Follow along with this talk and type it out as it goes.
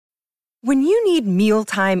When you need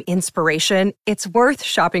mealtime inspiration, it's worth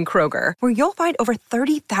shopping Kroger, where you'll find over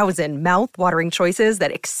 30,000 mouth-watering choices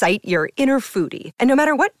that excite your inner foodie. And no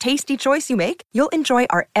matter what tasty choice you make, you'll enjoy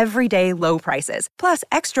our everyday low prices, plus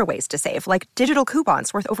extra ways to save, like digital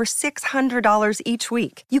coupons worth over $600 each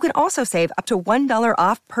week. You can also save up to $1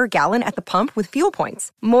 off per gallon at the pump with fuel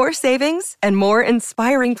points. More savings and more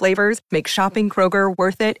inspiring flavors make shopping Kroger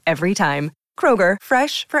worth it every time. Kroger,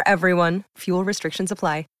 fresh for everyone. Fuel restrictions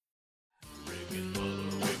apply.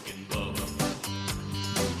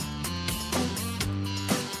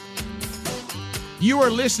 You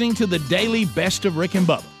are listening to the daily Best of Rick and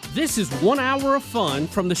Bubba. This is 1 hour of fun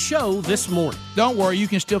from the show this morning. Don't worry, you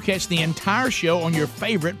can still catch the entire show on your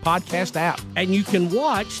favorite podcast app. And you can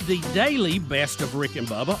watch the daily Best of Rick and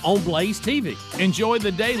Bubba on Blaze TV. Enjoy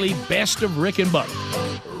the daily Best of Rick and Bubba.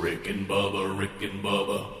 Rick and Bubba, Rick and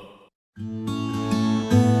Bubba.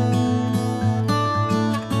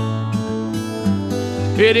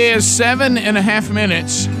 It is 7.5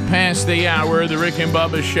 minutes past the hour of the Rick and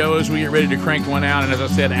Bubba show as we get ready to crank one out. And as I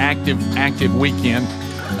said, active weekend.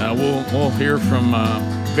 We'll hear from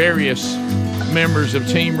various members of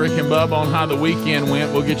Team Rick and Bubba on how the weekend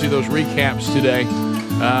went. We'll get you those recaps today.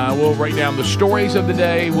 We'll write down the stories of the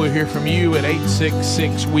day. We'll hear from you at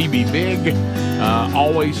 866-WE-BE-BIG.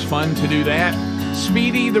 Always fun to do that.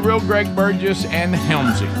 Speedy, the real Greg Burgess, and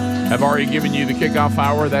Helmsy have already given you the kickoff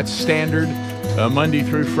hour. That's standard. Monday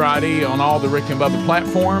through Friday on all the Rick and Bubba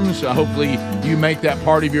platforms. Hopefully you make that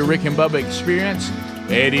part of your Rick and Bubba experience.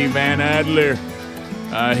 Eddie Van Adler,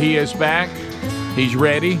 he is back. He's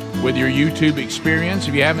ready with your YouTube experience.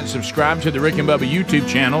 If you haven't subscribed to the Rick and Bubba YouTube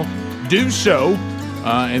channel, do so.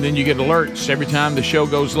 And then you get alerts every time the show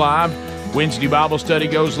goes live. Wednesday Bible study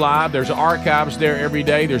goes live. There's archives there every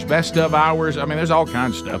day. There's best of hours. I mean, there's all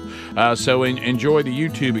kinds of stuff. So enjoy the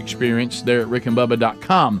YouTube experience there at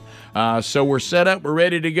rickandbubba.com. So we're set up. We're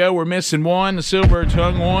ready to go. We're missing one, the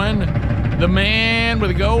silver-tongued one, the man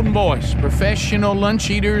with a golden voice, professional lunch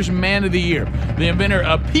eaters, man of the year, the inventor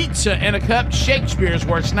of pizza and a cup, Shakespeare's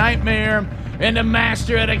worst nightmare, and the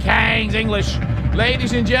master of the King's English.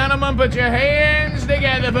 Ladies and gentlemen, put your hands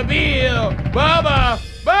together for Bill Bubba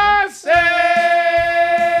Bussey!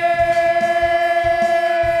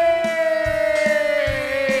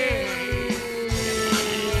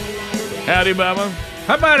 Howdy, Bubba.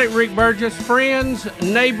 How about it, Rick Burgess? Friends,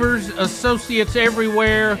 neighbors, associates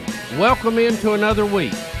everywhere, welcome into another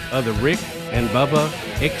week of the Rick and Bubba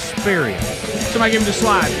Experience. Somebody give him the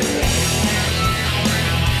slide.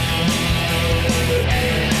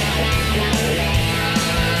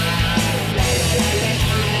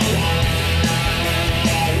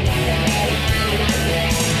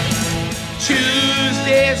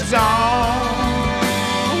 Tuesday's song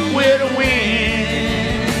with a win.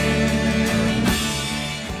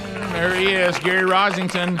 There he is, Gary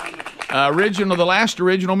Rosington, the last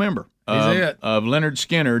original member of Leonard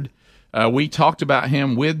Skinnard. We talked about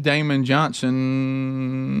him with Damon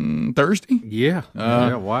Johnson Thursday. Yeah.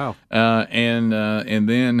 Wow. And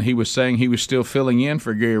then he was saying he was still filling in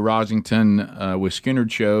for Gary Rosington with Skinnard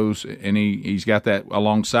shows, and he's got that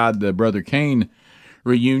alongside the Brother Kane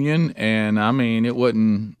reunion. And I mean, it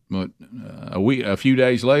wasn't a few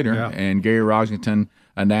days later, and Gary Rosington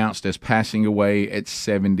announced as passing away at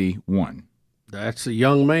 71. That's a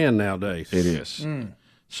young man nowadays. It is.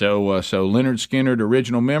 So Leonard Skinnard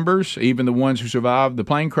original members, even the ones who survived the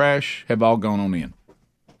plane crash, have all gone on in.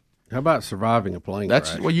 How about surviving a plane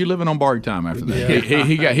crash? Well, you're living on borrowed time after that.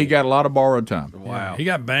 Yeah. He got a lot of borrowed time. Wow. He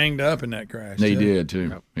got banged up in that crash. He did too.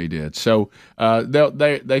 Yep. He did. So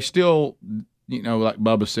they still, like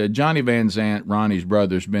Bubba said, Johnny Van Zant, Ronnie's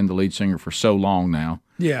brother, has been the lead singer for so long now.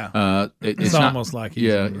 Yeah, it's almost like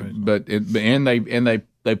he's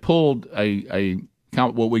they pulled a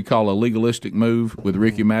what we call a legalistic move with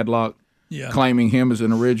Ricky Madlock, claiming him as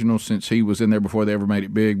an original since he was in there before they ever made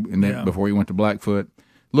it big, and then before he went to Blackfoot.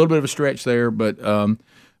 A little bit of a stretch there, but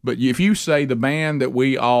if you say the band that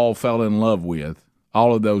we all fell in love with,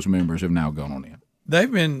 all of those members have now gone on in.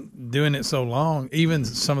 They've been doing it so long, even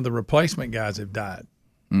some of the replacement guys have died.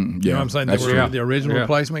 You know what I'm saying? The original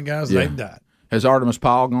replacement guys, they've died. Has Artemis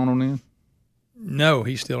Powell gone on in? No,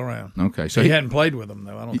 he's still around. Okay, so he hadn't played with them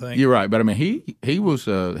though. I don't think you're right, but I mean he was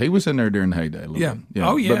in there during the heyday. A little bit.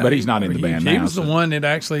 Oh yeah, but he's not in the band now. He was the one that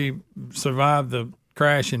actually survived the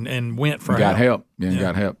crash and went for got help.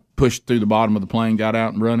 Got help. Pushed through the bottom of the plane, got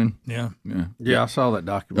out and running. Yeah. I saw that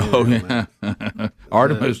documentary. Oh yeah,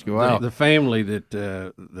 Artemis go out. The family that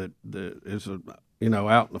is out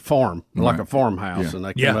in the farm, like a farmhouse, and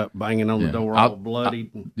they come up banging on the door, all bloody.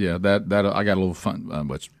 That I got a little fun.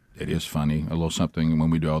 But it is funny, a little something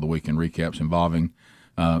when we do all the weekend recaps involving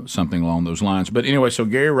something along those lines. But anyway, so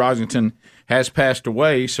Gary Rosington has passed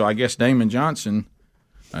away, so I guess Damon Johnson,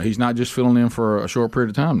 he's not just filling in for a short period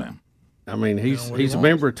of time now. I mean, he's a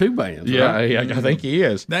member of two bands. Yeah, right? I think he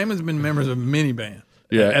is. Damon's been members of many bands.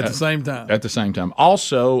 Yeah, at the same time. At the same time.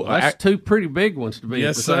 Also, that's two pretty big ones to be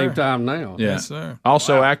at the same time now. Yeah. Yes, sir.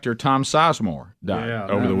 Also, actor Tom Sizemore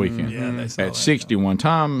died over the weekend. Yeah, at 61.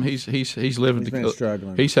 Tom, he's living. He's been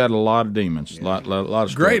struggling. He's had a lot of demons. A lot of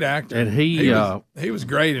struggle. Great actor, and he was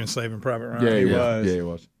great in Saving Private Ryan. Yeah, he was. Yeah, he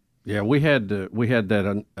was. Yeah, we had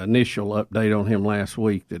that initial update on him last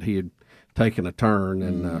week that he had taken a turn,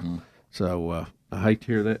 and so. I hate to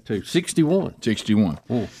hear that, too. 61.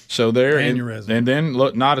 So there, and then,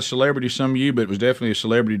 look, not a celebrity to some of you, but it was definitely a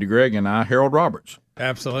celebrity to Greg and I, Harold Roberts.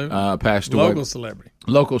 Absolutely. Passed away.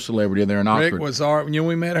 Local celebrity there in Oxford. Rick was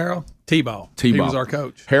we met Harold? T-ball. T-ball. He was our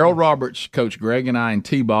coach. Harold Roberts coached Greg and I in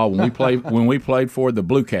T-ball when we played for the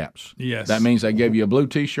Blue Caps. Yes. That means they gave you a blue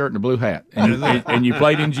T-shirt and a blue hat, and you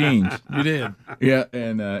played in jeans. You did. Yeah,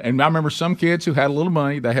 and I remember some kids who had a little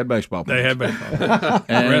money, they had baseball players. They had baseball.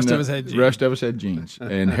 And the rest of us had jeans. The rest of us had jeans.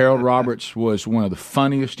 And Harold Roberts was one of the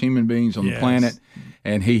funniest human beings on the planet.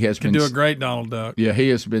 And he has been do a great Donald Duck. Yeah, he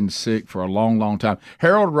has been sick for a long, long time.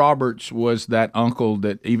 Harold Roberts was that uncle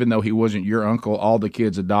that, even though he wasn't your uncle, all the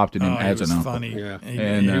kids adopted him as an uncle. Funny. Yeah,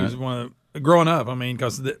 he was one of growing up. I mean,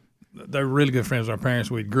 because they're really good friends with our parents.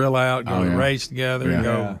 We'd grill out, go to race together, and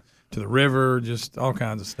go to the river, just all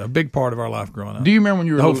kinds of stuff. Big part of our life growing up. Do you remember when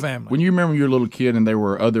you were the whole family? When you remember when you were a little kid and there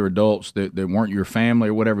were other adults that weren't your family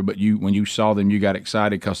or whatever, but when you saw them, you got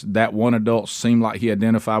excited because that one adult seemed like he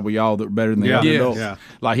identified with y'all that were better than the other adults. Yeah.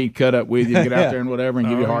 Like he'd cut up with you, get out there and whatever, and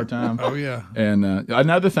give you a hard time. Oh yeah. And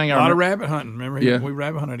another thing, a lot of rabbit hunting. Remember, we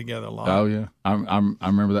rabbit hunted together a lot. Oh yeah. I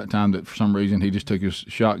remember that time that for some reason he just took his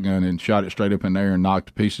shotgun and shot it straight up in there and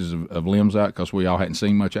knocked pieces of limbs out because we all hadn't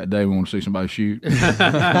seen much that day. We wanted to see somebody shoot.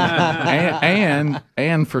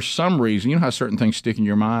 And for some reason, you know how certain things stick in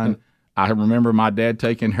your mind? I remember my dad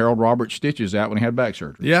taking Harold Roberts stitches out when he had back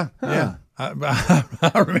surgery. Yeah. I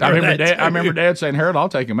remember Dad saying, Harold, I'll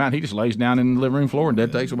take him out. He just lays down in the living room floor and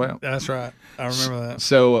Dad takes him out. That's right. I remember that.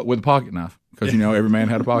 So with a pocket knife, because, every man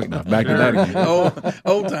had a pocket knife. Back to that again.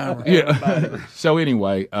 Old timer. Yeah. So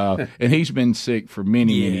anyway, and he's been sick for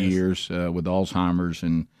many years with Alzheimer's,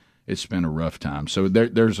 and it's been a rough time. So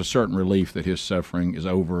there's a certain relief that his suffering is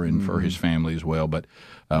over, and for his family as well. But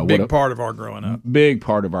big part of our growing up, big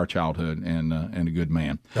part of our childhood, and a good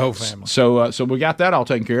man. The whole family. So we got that all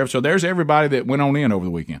taken care of. So there's everybody that went on in over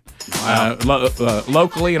the weekend,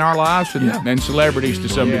 locally in our lives, and celebrities to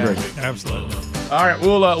some degree. Absolutely. All right,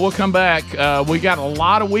 we'll come back. We got a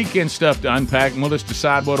lot of weekend stuff to unpack, and we'll just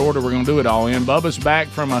decide what order we're going to do it all in. Bubba's back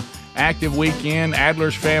from an active weekend.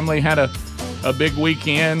 Adler's family had a big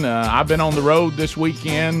weekend. I've been on the road this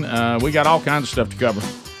weekend. We got all kinds of stuff to cover.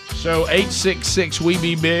 So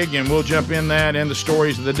 866-WE-BE-BIG, and we'll jump in that and the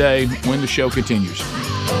stories of the day when the show continues.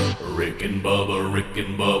 Rick and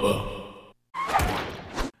Bubba.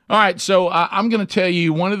 All right, so I'm going to tell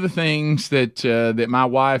you one of the things that my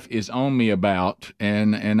wife is on me about,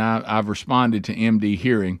 and I've responded to MD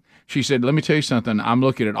Hearing. She said, let me tell you something. I'm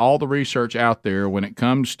looking at all the research out there when it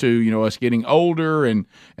comes to, us getting older and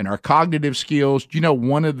our cognitive skills.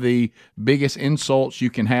 One of the biggest insults you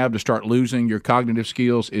can have to start losing your cognitive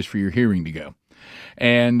skills is for your hearing to go.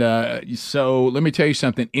 And so let me tell you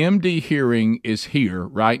something. MD Hearing is here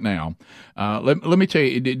right now. Let me tell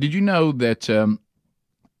you, did you know that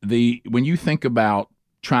when you think about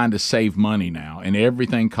trying to save money now and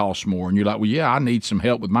everything costs more, and you're like, well, yeah, I need some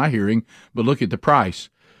help with my hearing, but look at the price.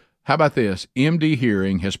 How about this? MD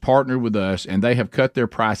Hearing has partnered with us, and they have cut their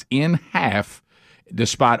price in half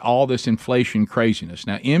despite all this inflation craziness.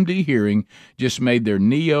 Now, MD Hearing just made their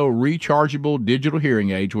Neo rechargeable digital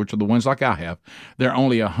hearing aids, which are the ones like I have. They're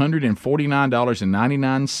only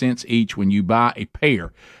 $149.99 each when you buy a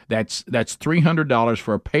pair. That's $300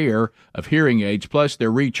 for a pair of hearing aids, plus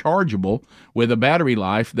they're rechargeable with a battery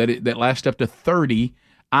life that lasts up to 30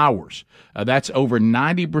 hours. That's over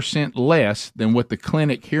 90% less than what the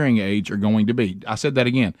clinic hearing aids are going to be. I said that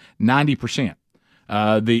again, 90%.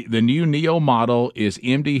 The new Neo model is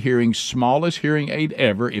MD Hearing's smallest hearing aid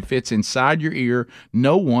ever. It fits inside your ear.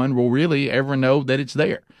 No one will really ever know that it's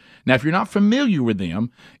there. Now, if you're not familiar with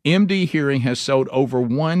them, MD Hearing has sold over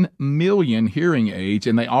 1 million hearing aids,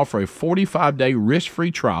 and they offer a 45-day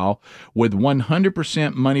risk-free trial with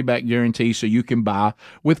 100% money-back guarantee so you can buy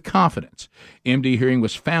with confidence. MD Hearing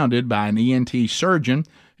was founded by an ENT surgeon.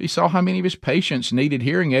 He saw how many of his patients needed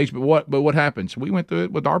hearing aids, but what happens? We went through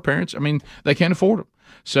it with our parents. I mean, they can't afford them.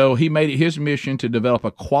 So he made it his mission to develop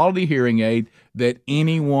a quality hearing aid that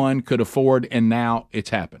anyone could afford, and now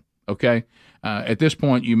it's happened. Okay? At this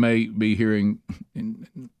point, you may be hearing.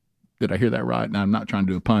 Did I hear that right? Now, I'm not trying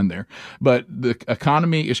to do a pun there, but the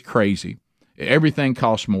economy is crazy. Everything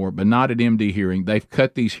costs more, but not at MD Hearing. They've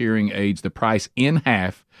cut these hearing aids, the price in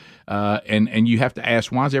half, and you have to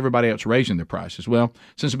ask, why is everybody else raising their prices? Well,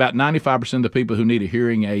 since about 95% of the people who need a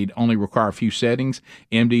hearing aid only require a few settings,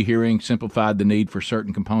 MD Hearing simplified the need for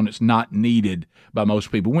certain components not needed by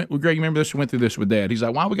most people. Greg, you remember this? We went through this with Dad. He's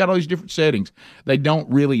like, why we got all these different settings? They don't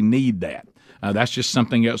really need that. That's just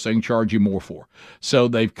something else they can charge you more for. So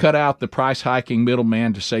they've cut out the price hiking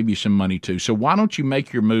middleman to save you some money too. So why don't you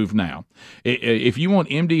make your move now? If you want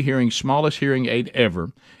MD Hearing's smallest hearing aid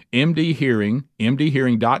ever, MD Hearing,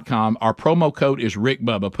 MDHearing.com. Our promo code is Rick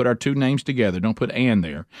Bubba. Put our two names together. Don't put "and"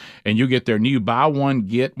 there. And you get their new buy one,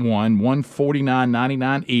 get one,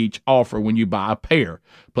 $149.99 each offer when you buy a pair.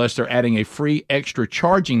 Plus, they're adding a free extra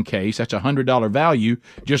charging case. That's a $100 value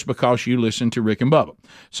just because you listen to Rick and Bubba.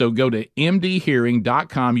 So go to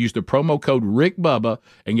MDHearing.com, use the promo code Rick Bubba,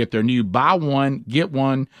 and get their new buy one, get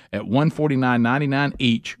one at $149.99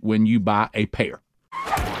 each when you buy a pair.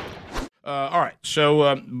 All right,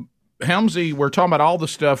 so Helmsy, we're talking about all the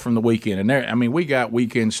stuff from the weekend, and there, I mean, we got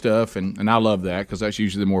weekend stuff, and I love that because that's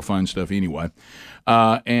usually the more fun stuff anyway.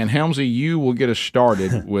 And Helmsy, you will get us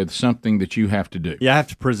started with something that you have to do. Yeah, I have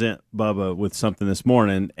to present Bubba with something this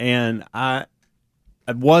morning, and I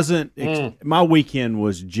wasn't. My weekend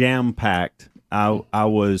was jam packed. I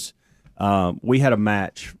was. We had a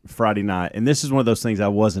match Friday night, and this is one of those things I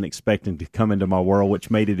wasn't expecting to come into my world,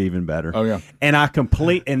 which made it even better. Oh, yeah. And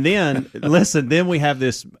and then, listen, then we have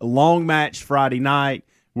this long match Friday night.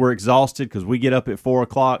 We're exhausted because we get up at 4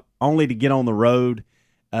 o'clock only to get on the road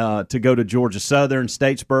to go to Georgia Southern,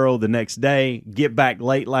 Statesboro the next day, get back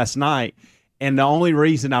late last night. And the only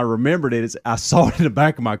reason I remembered it is I saw it in the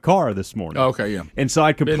back of my car this morning. Okay, yeah. And so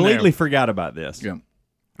I completely forgot about this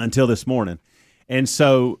until this morning. And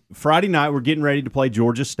so Friday night we're getting ready to play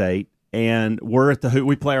Georgia State, and we're at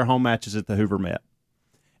we play our home matches at the Hoover Met.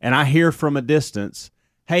 And I hear from a distance,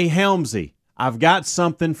 "Hey Helmsy, I've got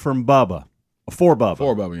something from Bubba, for Bubba."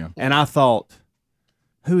 For Bubba, yeah. And I thought,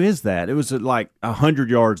 who is that? It was like 100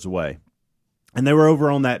 yards away. And they were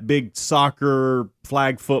over on that big soccer,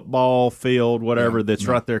 flag football field, whatever, that's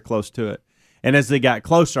right there close to it. And as they got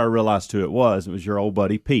closer, I realized who it was. It was your old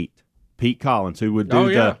buddy Pete Collins, who would do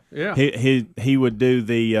he would do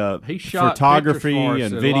the photography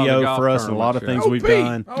and video for us, and a lot of things we've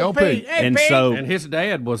done. Pete. And his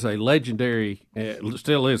dad was a legendary,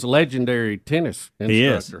 still is legendary tennis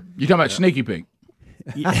instructor. You talking about Sneaky Pete?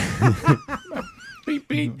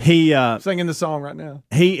 Pete. He singing the song right now.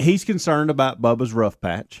 He's concerned about Bubba's rough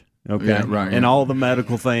patch. Okay, yeah, right, and all the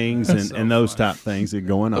medical things and those type things that are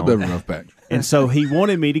going on. A bit of a rough patch. And so he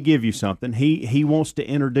wanted me to give you something. He wants to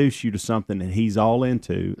introduce you to something that he's all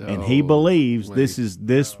into, and he believes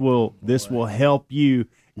this will help you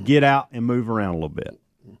get out and move around a little bit.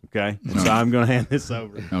 Okay, and so I'm going to hand this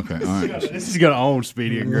over. Okay, all right. This is going to own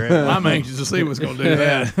Speedy and Greg. I'm anxious to see what's going to do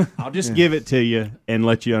that. I'll just give it to you and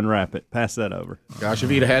let you unwrap it. Pass that over. Gosh,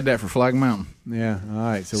 if you'd have had that for Flag Mountain. Yeah, all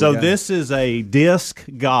right. So this is a disc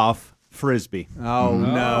golf frisbee. Oh,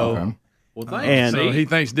 no. Okay. Well, thanks. And So he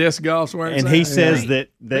thinks disc golf's where it's And at? he says that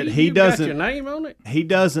he doesn't. Got your name on it? He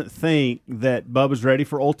doesn't think that Bubba's ready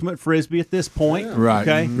for ultimate frisbee at this point. Yeah. Right.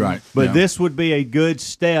 Okay. Right. But this would be a good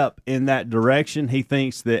step in that direction. He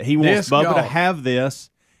thinks that he wants Disc Bubba to golf. have this,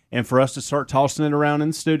 and for us to start tossing it around in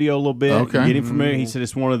the studio a little bit. Okay. And get him familiar. He said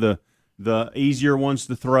it's one of the easier ones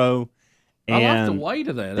to throw. And, I like the weight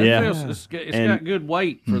of that. It's got good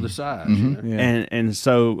weight for the size. Mm-hmm. You know? And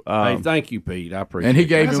so hey, thank you, Pete. I appreciate it. And he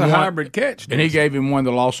gave That's him a one hybrid catch. And he gave him one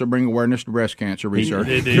that'll also bring awareness to breast cancer research.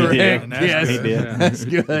 He did. Yes. He did. That's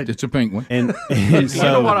good. It's a pink one. And You know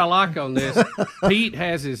so what I like on this? Pete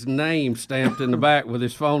has his name stamped in the back with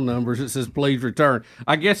his phone numbers. It says, "Please return."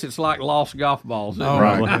 I guess it's like lost golf balls. Isn't it?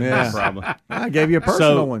 Probably. Yeah. Probably. I gave you a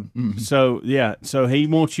personal one. So he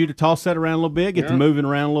wants you to toss that around a little bit, get to moving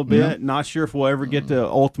around a little bit. Not sure if we'll ever get to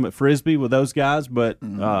ultimate frisbee with those guys, but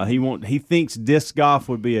he thinks disc golf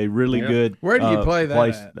would be a really good. Where do you play that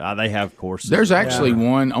place. at? They have courses. There's actually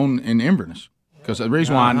one in Inverness. Because the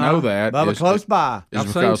reason why I know that Bubba, is close by. is I've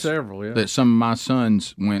seen because several, yeah. that some of my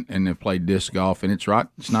sons went and have played disc golf, and it's not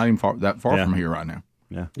even that far from here right now.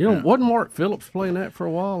 Yeah. Wasn't Mark Phillips playing that for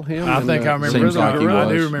a while? Him? I think I remember. Seems like he was.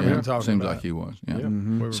 I do remember him talking Seems about like he was. Yeah.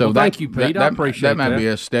 Mm-hmm. So thank you, Pete. I appreciate that. That might be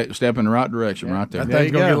a step in the right direction right there. That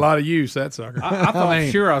thing's going to get a lot of use, that sucker. I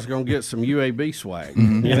thought sure I was going to get some UAB swag.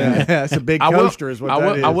 Yeah, it's a big coaster is what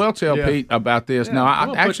that is. I will tell Pete about this. No,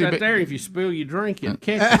 I actually put that there. If you spill, you drink it.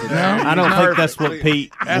 Catch it. I don't think that's what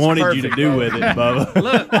Pete wanted you to do with it, Bubba.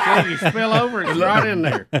 Look, see, you spill over, it's right in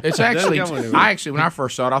there. It's actually, when I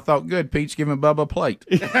first saw it, I thought, good, Pete's giving Bubba a plate. Rick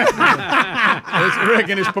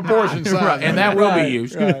in his proportion size. Right, and that will be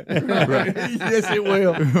used. Right. Yes, it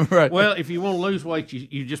will. Right. Well, if you want to lose weight,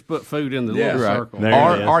 you just put food in the little circle.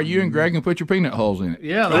 Or you and Greg can put your peanut holes in it.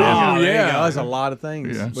 Yeah. There's a lot of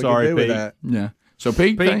things. Yeah. We Sorry, can do with Pete. that. Yeah. So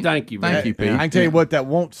Pete, thank you, man. Thank you, Pete. I can tell you what that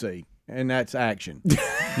won't see, and that's action.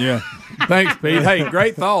 Yeah. Thanks, Pete. Hey,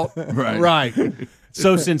 great thought. Right.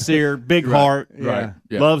 So sincere, big heart, Right.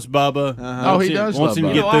 Yeah. loves Bubba. Oh, he does Wants love him to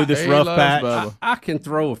Bubba. get through this He rough loves patch. Bubba. I can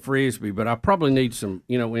throw a frisbee, but I probably need some,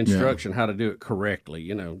 instruction how to do it correctly.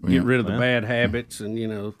 Get rid of the bad habits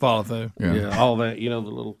and Follow through. yeah, all that. The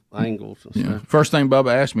little angles and Yeah. stuff. First thing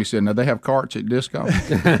Bubba asked me, he said, "Now they have carts at disc golf."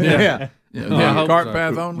 Yeah. I hope Cart so.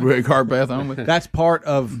 path only. Cart path only. That's part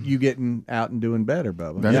of you getting out and doing better,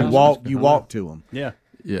 Bubba. That's right. You walk to them. Yeah.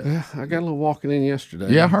 Yeah. I got a little walking in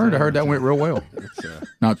yesterday. Yeah, I heard that went real well.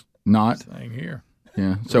 Not. Thing here.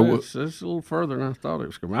 Yeah. So It's a little further than I thought it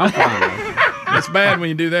was going. I'm fine. It's bad when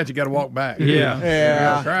you do that. You got to walk back.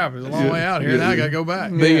 Yeah. Crap, it's a long way out here. Now I got to go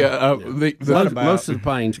back. Most of the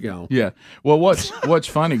pain's gone. Yeah. Well, what's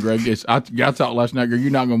funny, Greg, is I thought last night, Greg,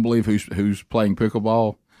 you're not going to believe who's playing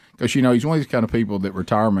pickleball. Because, he's one of these kind of people that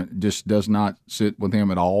retirement just does not sit with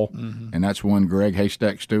him at all. Mm-hmm. And that's one Greg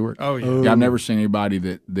Haystack Stewart. Oh, yeah. I've never seen anybody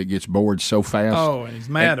that gets bored so fast. Oh, and he's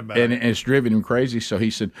mad about it. And it's driven him crazy. So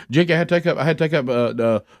he said, Jake, I had to take up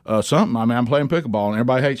something. I mean, I'm playing pickleball and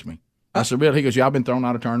everybody hates me. I said, really? He goes, yeah, I've been thrown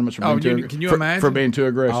out of tournaments for being can you imagine? for being too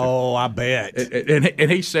aggressive. Oh, I bet.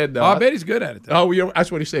 And he said, I bet he's good at it, though. Oh,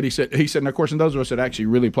 that's what he said. He said, and of course, and those of us that actually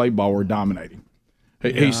really played ball were dominating.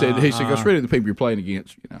 He said, because really the people you're playing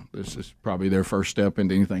against, this is probably their first step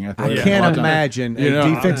into anything. I can't imagine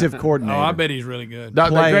a defensive coordinator. Oh, I bet he's really good.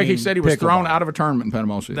 Greg, he said he was thrown out of a tournament in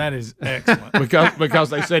Panama City. That is excellent. because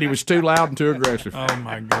they said he was too loud and too aggressive. Oh,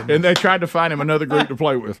 my goodness. And they tried to find him another group to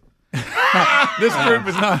play with. This group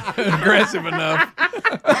is not aggressive enough.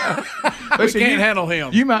 We can't handle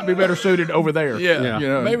him. You might be better suited over there.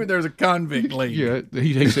 Yeah. Maybe there's a convict league. Yeah,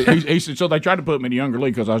 he said. So they tried to put me in a younger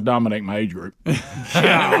league because I was dominating my age group.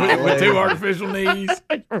 With two artificial knees.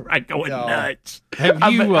 Right, going nuts.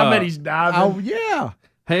 Have you? I bet he's diving. Oh, yeah.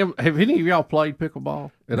 Have any of y'all played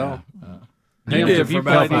pickleball at all? You did have you for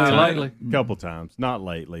about played any 5 lately? A couple times. Not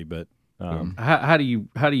lately, but How do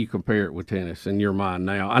you compare it with tennis in your mind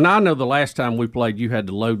now? And I know the last time we played, you had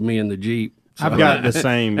to load me in the Jeep. I've got the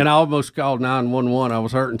same. And I almost called 911. I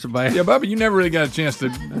was hurting so bad. Yeah, Bubba, you never really got a chance to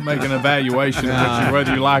make an evaluation of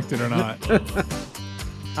whether you liked it or not.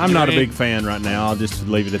 I'm not a big fan right now. I'll just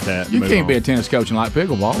leave it at that. You can't be a tennis coach and like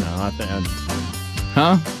pickleball. No, I think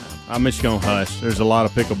Huh? I'm just going to hush. There's a lot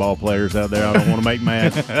of pickleball players out there I don't want to make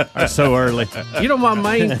mad. It's so early. My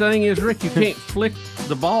main thing is, Rick, you can't flick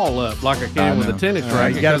the ball up like I can with a tennis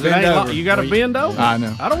racket. You gotta bend over. You got to bend over. I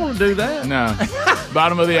know. I don't want to do that. No.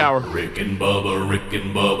 Bottom of the hour. Rick and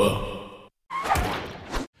Bubba.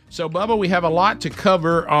 So, Bubba, we have a lot to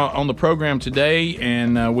cover on the program today,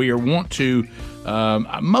 and we want to.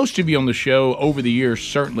 Most of you on the show over the years,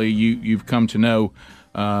 certainly you've come to know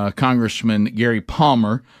Congressman Gary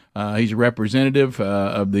Palmer. He's a representative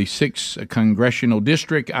of the 6th Congressional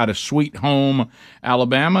District out of Sweet Home,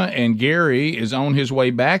 Alabama, and Gary is on his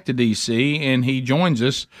way back to D.C., and he joins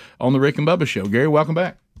us on the Rick and Bubba Show. Gary, welcome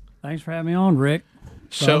back. Thanks for having me on, Rick.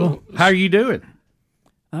 So, How are you doing?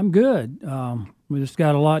 I'm good. We just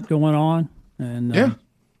got a lot going on, and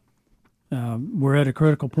we're at a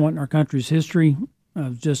critical point in our country's history. I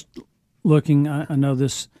was just looking, I know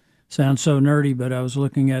this sounds so nerdy, but I was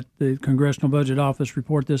looking at the Congressional Budget Office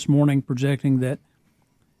report this morning projecting that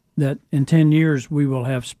in 10 years we will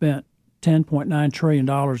have spent $10.9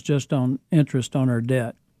 trillion just on interest on our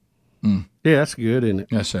debt. Yeah, that's good, isn't it?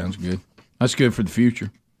 that sounds good. That's good for the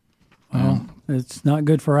future. Well, it's not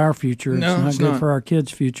good for our future. It's No, not it's good not. for our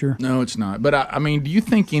kids' future. No, it's not. But, I mean, do you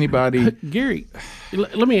think anybody... Gary,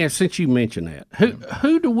 let me ask, since you mentioned that,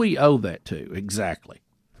 who do we owe that to exactly?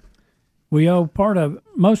 We owe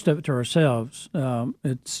most of it to ourselves.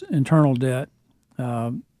 It's internal debt,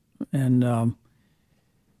 and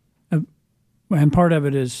part of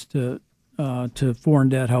it is to foreign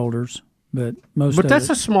debt holders. But that's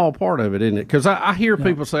a small part of it, isn't it? Because I hear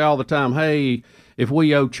people say all the time, "Hey, if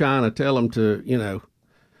we owe China, tell them to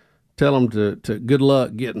tell them to good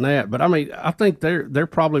luck getting that. But I mean, I think they're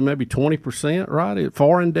probably maybe 20%, right?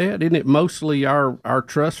 Foreign debt, isn't it? Mostly our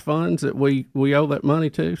trust funds that we owe that money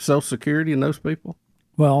to, Social Security and those people.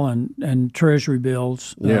 Well, and Treasury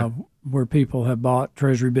bills, where people have bought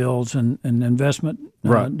Treasury bills and investment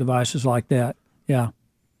devices like that. Yeah.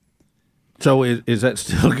 So is that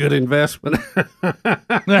still a good investment?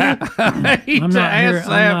 I'm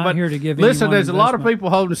not here to give. Listen, there's a lot of people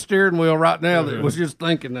holding the steering wheel right now that was just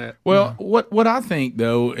thinking that. Well, what I think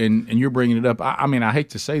though, and you're bringing it up. I mean, I hate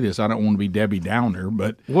to say this. I don't want to be Debbie Downer,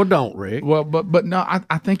 but don't, Rick. Well, but no,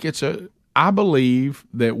 I think I believe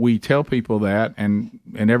that we tell people that, and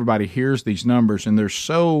everybody hears these numbers, and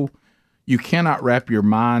you cannot wrap your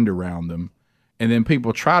mind around them. And then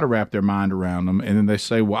people try to wrap their mind around them, and then they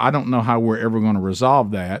say, "Well, I don't know how we're ever going to resolve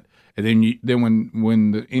that." And then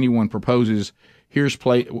when anyone proposes, here's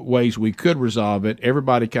ways we could resolve it,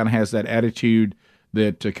 everybody kind of has that attitude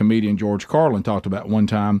that comedian George Carlin talked about one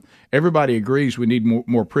time. Everybody agrees we need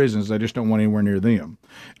more prisons; they just don't want anywhere near them.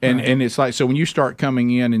 And it's like, so when you start coming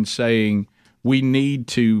in and saying we need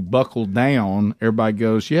to buckle down, everybody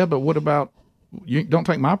goes, "Yeah, but what about you? Don't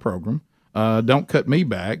take my program." Don't cut me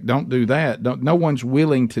back. Don't do that. No one's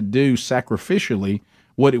willing to do sacrificially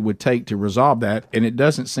what it would take to resolve that, and it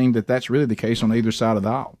doesn't seem that that's really the case on either side of the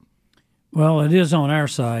aisle. Well, it is on our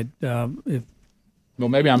side. Well,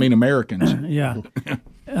 maybe I mean Americans. Yeah,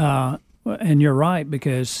 and you're right,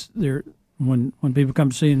 because when people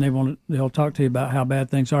come to see you, they'll talk to you about how bad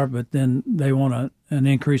things are, but then they want an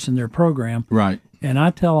increase in their program. Right. And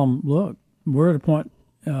I tell them, look, we're at a point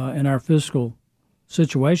in our fiscal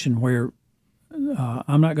situation where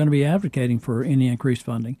I'm not going to be advocating for any increased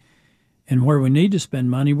funding. And where we need to spend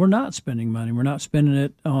money, we're not spending money. We're not spending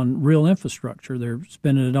it on real infrastructure. They're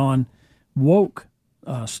spending it on woke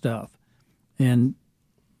stuff. And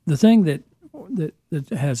the thing that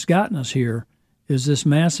has gotten us here is this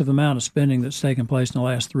massive amount of spending that's taken place in the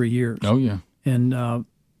last 3 years. Oh, yeah. And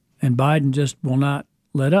Biden just will not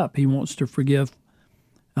let up. He wants to forgive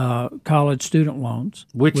college student loans,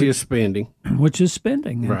 which is spending,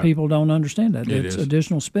 and right. People don't understand that it's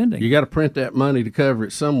additional spending. You got to print that money to cover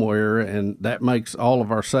it somewhere, and that makes all of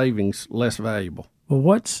our savings less valuable. Well,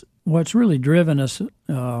 what's really driven us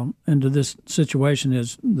into this situation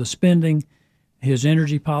is the spending, his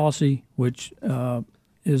energy policy, which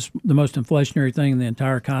is the most inflationary thing in the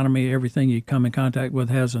entire economy. Everything you come in contact with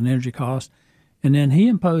has an energy cost, and then he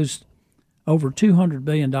imposed over $200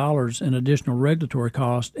 billion in additional regulatory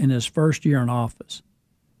costs in his first year in office.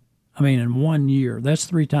 I mean, in 1 year. That's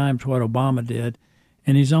 3 times what Obama did,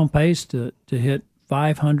 and he's on pace to hit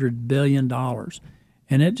 $500 billion.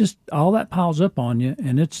 And it just, all that piles up on you,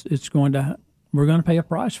 and we're going to pay a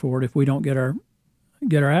price for it if we don't get our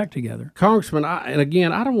act together. Congressman, and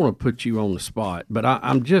again, I don't want to put you on the spot, but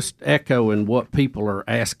I'm just echoing what people are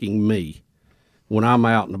asking me when I'm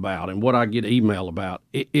out and about, and what I get email about.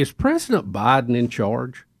 Is President Biden in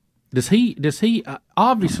charge? Does he?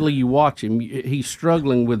 Obviously, you watch him; he's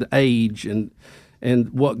struggling with age and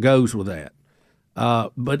what goes with that.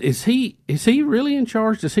 But is he really in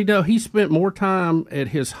charge? Does he know he spent more time at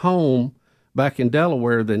his home back in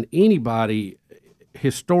Delaware than anybody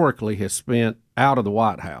historically has spent out of the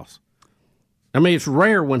White House? I mean, it's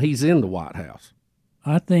rare when he's in the White House.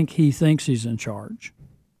 I think he thinks he's in charge.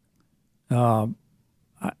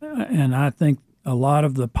 And I think a lot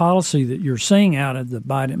of the policy that you're seeing out of the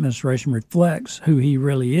Biden administration reflects who he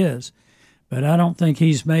really is. But I don't think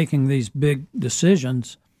he's making these big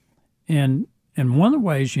decisions. And one of the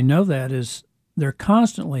ways you know that is they're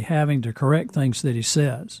constantly having to correct things that he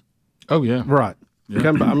says. Oh, yeah. Right. Yeah.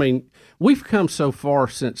 I mean, we've come so far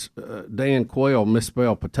since Dan Quayle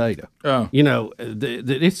misspelled potato. Oh. You know,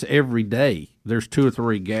 it's every day there's 2 or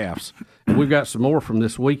 3 gaffes. And we've got some more from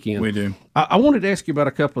this weekend. We do. I wanted to ask you about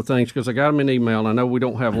a couple of things because I got them in email, and I know we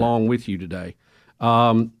don't have long with you today.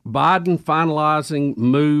 Biden finalizing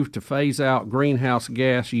move to phase out greenhouse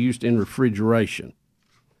gas used in refrigeration.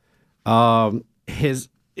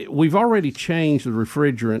 We've already changed the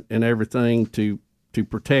refrigerant and everything to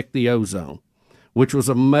protect the ozone, which was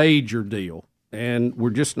a major deal. And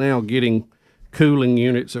we're just now getting cooling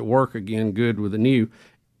units at work again, good with the new.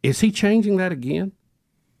 Is he changing that again?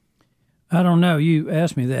 I don't know. You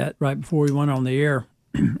asked me that right before we went on the air,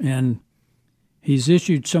 and he's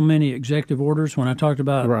issued so many executive orders. When I talked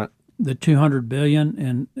about the $200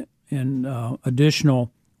 billion in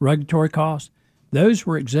additional regulatory costs, those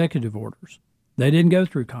were executive orders. They didn't go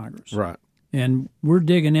through Congress. Right. And we're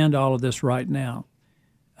digging into all of this right now.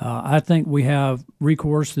 I think we have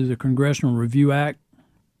recourse through the Congressional Review Act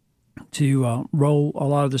to roll a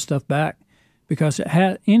lot of this stuff back because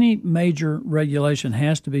any major regulation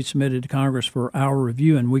has to be submitted to Congress for our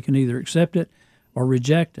review, and we can either accept it or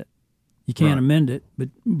reject it. You can't amend it,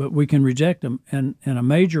 but we can reject them. And a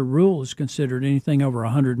major rule is considered anything over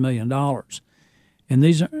 $100 million.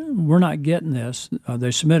 And we're not getting this.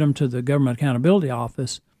 They submit them to the Government Accountability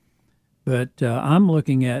Office, but I'm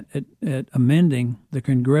looking at amending the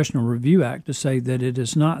Congressional Review Act to say that it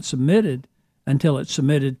is not submitted until it's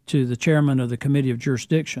submitted to the chairman of the Committee of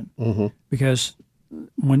Jurisdiction. Mm-hmm. Because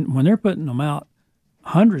when they're putting them out,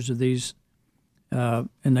 hundreds of these, and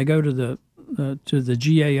they go to the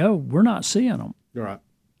GAO, we're not seeing them. Right.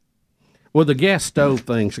 Well, the gas stove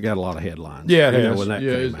thing's got a lot of headlines. Yeah, it has. When that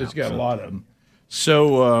it's out, got a lot of them.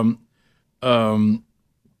 So,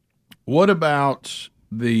 what about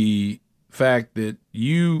the fact that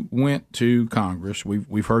you went to Congress?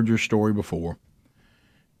 We've heard your story before,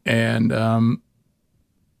 and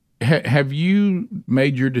have you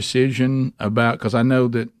made your decision about? Because I know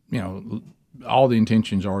that all the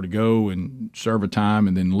intentions are to go and serve a time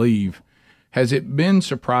and then leave. Has it been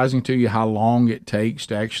surprising to you how long it takes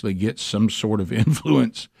to actually get some sort of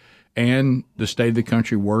influence and the state of the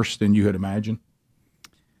country worse than you had imagined?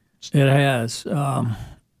 It has. I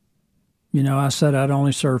said I'd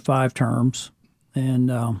only serve 5 terms,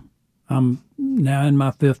 and I'm now in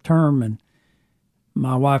my 5th term, and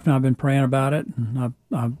my wife and I have been praying about it, and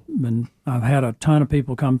I've had a ton of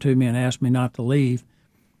people come to me and ask me not to leave,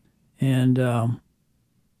 and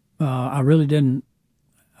I really didn't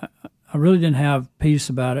have peace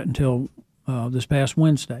about it until this past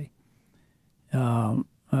Wednesday. I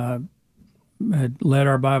had led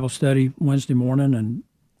our Bible study Wednesday morning,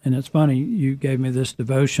 and it's funny, you gave me this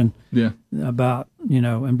devotion about,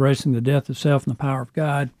 embracing the death of self and the power of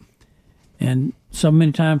God. And so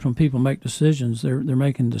many times when people make decisions, they're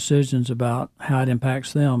making decisions about how it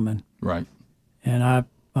impacts them. And right. And I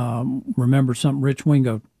remember something Rich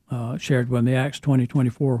Wingo shared with me, Acts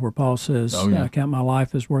 20:24, where Paul says, I count my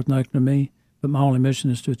life as worth nothing to me, but my only mission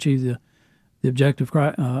is to achieve the objective.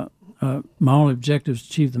 My only objective is to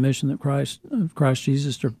achieve the mission of Christ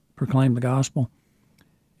Jesus, to proclaim the gospel.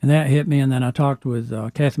 And that hit me, and then I talked with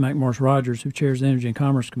Kathy McMorris Rogers, who chairs the Energy and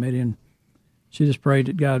Commerce Committee, and she just prayed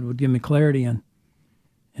that God would give me clarity and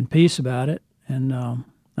peace about it. And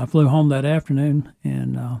I flew home that afternoon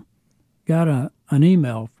and got an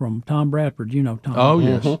email from Tom Bradford. You know Tom. Oh,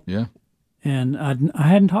 yes, yeah. And I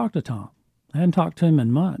hadn't talked to Tom. I hadn't talked to him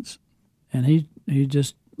in months. And he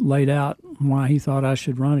just laid out why he thought I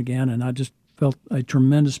should run again, and I just felt a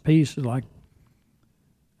tremendous peace, like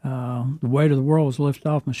the weight of the world was lifted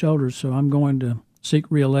off my shoulders. So I'm going to seek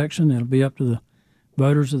re-election. It'll be up to the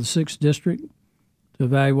voters of the 6th District to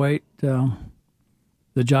evaluate the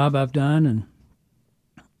job I've done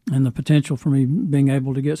and the potential for me being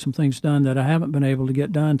able to get some things done that I haven't been able to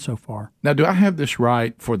get done so far. Now, do I have this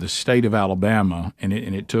right for the state of Alabama, and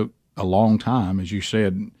it took a long time, as you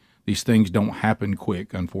said, these things don't happen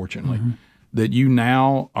quick, unfortunately, that you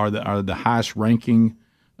now are the highest ranking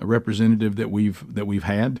representative that we've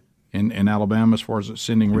had in Alabama as far as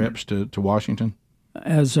sending reps to Washington?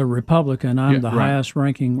 As a Republican, I'm the highest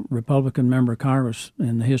ranking Republican member of Congress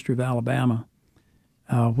in the history of Alabama,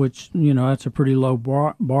 which, that's a pretty low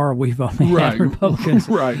bar. We've only had Republicans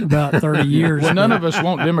about 30 years. Well, none of us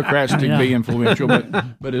want Democrats to be influential,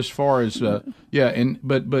 but as far as,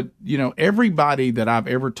 but everybody that I've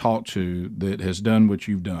ever talked to that has done what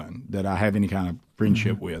you've done, that I have any kind of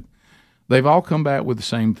friendship with, they've all come back with the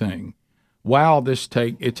same thing. Wow,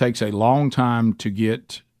 it takes a long time to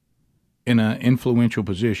get in an influential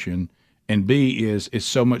position, and B, it's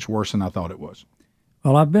so much worse than I thought it was.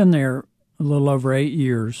 Well, I've been there a little over 8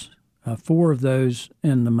 years, 4 of those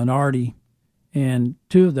in the minority, and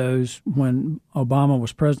 2 of those when Obama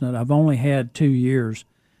was president. I've only had 2 years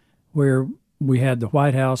where we had the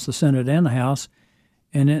White House, the Senate, and the House,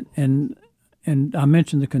 and I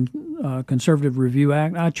mentioned the Conservative Review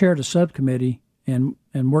Act. I chaired a subcommittee and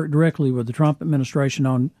worked directly with the Trump administration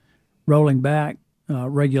on rolling back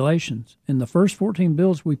regulations. And the first 14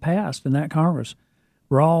 bills we passed in that Congress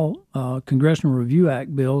were all Congressional Review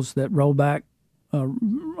Act bills that roll back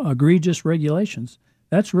egregious regulations.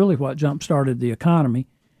 That's really what jump-started the economy.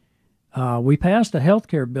 We passed a health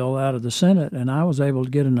care bill out of the Senate, and I was able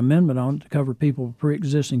to get an amendment on it to cover people with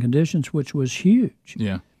pre-existing conditions, which was huge.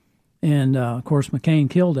 Yeah. And, of course, McCain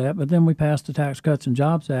killed that, but then we passed the Tax Cuts and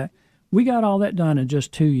Jobs Act. We got all that done in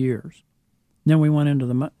just 2 years. Then we went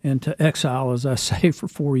into exile, as I say, for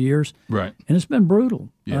 4 years. Right. And it's been brutal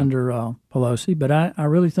under Pelosi. But I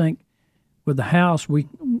really think with the House, we're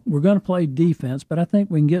going to play defense, but I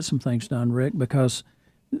think we can get some things done, Rick, because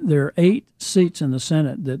there are 8 seats in the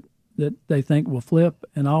Senate that they think will flip,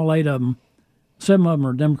 and all 8 of them 7 of them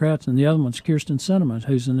are Democrats, and the other one's Kirsten Sinema,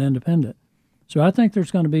 who's an independent. So I think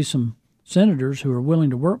there's going to be some senators who are willing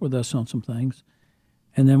to work with us on some things,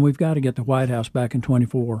 and then we've got to get the White House back in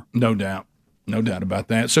 24. No doubt about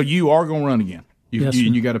that. So you are going to run again. Yes,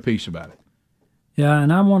 you got a piece about it. Yeah,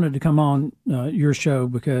 and I wanted to come on your show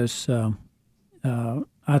because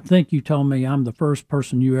I think you told me I'm the first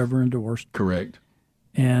person you ever endorsed. Correct.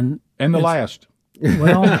 And the last.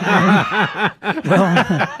 Well, I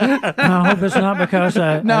hope it's not because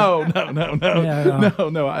No.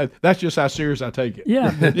 Yeah, That's just how serious I take it.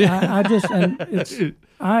 Yeah, but I just and it's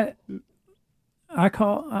I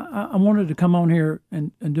wanted to come on here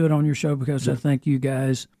and do it on your show because I think you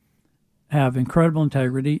guys have incredible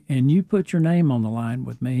integrity, and you put your name on the line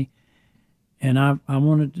with me, and I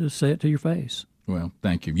wanted to say it to your face. Well,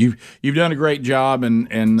 thank you. You've done a great job,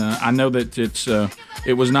 and I know that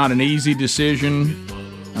it was not an easy decision.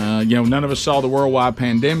 None of us saw the worldwide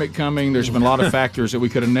pandemic coming. There's been a lot of factors that we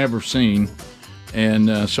could have never seen,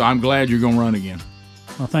 and so I'm glad you're going to run again.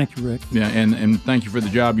 Well, thank you, Rick. Yeah, and thank you for the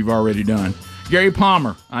job you've already done. Gary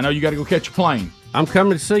Palmer, I know you got to go catch a plane. I'm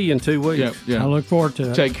coming to see you in 2 weeks. Yeah. I look forward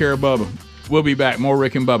to it. Take care of Bubba. We'll be back. More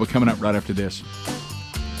Rick and Bubba coming up right after this.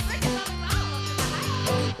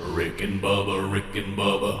 Rick and Bubba, Rick and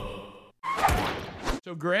Bubba.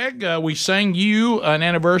 So, Greg, we sang you an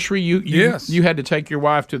anniversary. Yes. You had to take your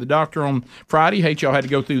wife to the doctor on Friday. Hate y'all had to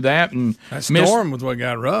go through that. And that storm was what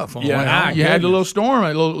got rough. On the way out. You had a little storm.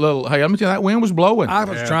 Hey, let me tell you, that wind was blowing. I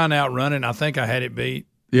was trying to outrun it. I think I had it beat.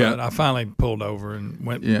 Yeah. But I finally pulled over and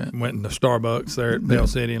went into Starbucks there at Pell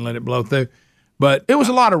City and let it blow through. But it was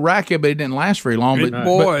a lot of racket, but it didn't last very long.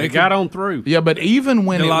 It got on through. Yeah, but even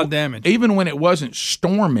when a lot of damage, even when it wasn't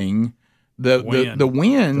storming, the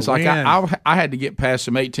winds, like I had to get past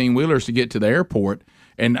some 18-wheelers to get to the airport,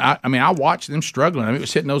 and I watched them struggling. It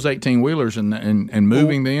was hitting those 18-wheelers and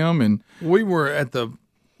moving them. And we were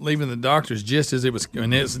leaving the doctor's just as it was,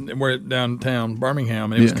 and we're at downtown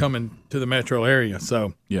Birmingham, and it was coming to the metro area.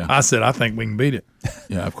 So I said, I think we can beat it.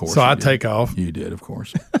 Yeah, of course. So I take off. You did, of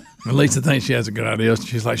course. Lisa thinks she has a good idea.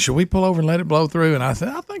 She's like, should we pull over and let it blow through? And I said,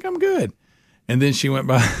 I think I'm good. And then she went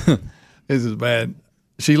by. This is bad.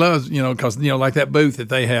 She loves, because, like that booth that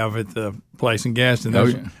they have at the place in Gaston.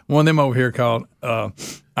 There's one of them over here called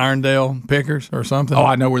Irondale Pickers or something. Oh,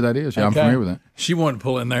 I know where that is. Yeah, I'm familiar with that. She wanted to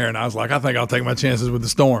pull in there, and I was like, I think I'll take my chances with the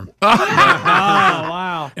storm. Oh,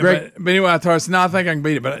 wow. But anyway, I told her, no, I think I can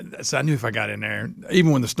beat it. But I knew if I got in there,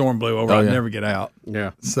 even when the storm blew over, I'd never get out.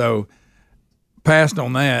 Yeah. So passed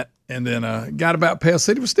on that, and then got about Pell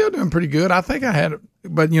City. Was still doing pretty good. I think I had it,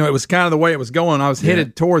 but it was kind of the way it was going. I was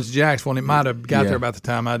headed towards Jacksonville, and it might have got there about the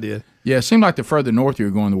time I did. Yeah, it seemed like the further north you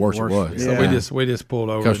were going, the worse it was. So we just pulled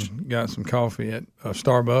over and got some coffee at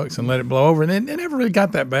Starbucks and let it blow over, and it never really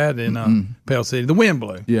got that bad in Pell City. The wind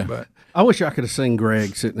blew. Yeah, but I wish I could have seen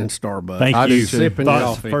Greg sitting in Starbucks. Thank you. Sipping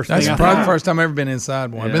coffee. That's probably the first time I've ever been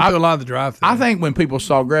inside one. I've been through a lot of the drive-thru. I think when people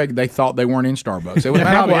saw Greg, they thought they weren't in Starbucks. They went,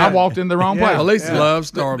 I walked in the wrong place. Lisa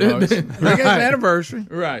loves Starbucks. Rick has an anniversary.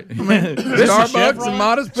 Right. Starbucks and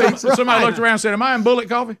Modest Pizza. Somebody looked around and said, "Am I in Bullet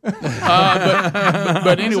Coffee?"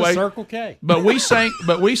 But anyway, Circle K. But we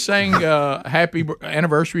sang happy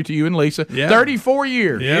anniversary to you and Lisa. 34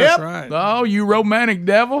 years. Yeah, that's right. Oh, you romantic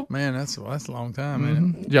devil. Man, that's a long time,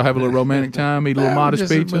 man. Did y'all have a little romantic time? Eat a little Modest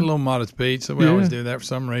Pizza? A little Modest Pizza. We always do that for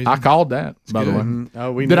some reason. I called that, by the way.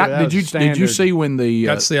 Oh, we Did you see when the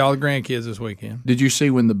got to see all the grandkids this weekend? Did you see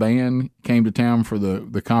when the band came to town for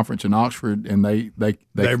the conference in Oxford and they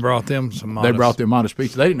brought them some Modest. They brought them Modest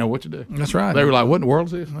Pizza. They didn't know what to do. That's right. They were like, "What in the world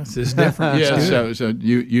is this?" It's just different. Yeah. So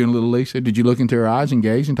you and little Lisa, did you look into her eyes and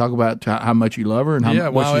gaze and talk about how much you love her and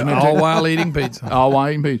while eating pizza. All while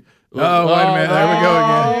eating pizza. Oh, wait a minute. There we go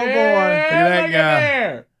again. Oh, boy. Look at that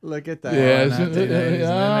guy. Look at that. Yeah,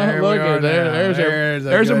 look at there.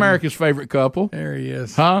 There's America's favorite couple. There he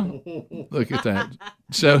is. Huh? Look at that.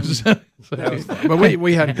 So but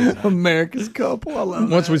we had America's couple. I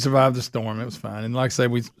love once we survived the storm, it was fine. And like I say,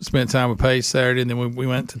 we spent time with Paige Saturday, and then we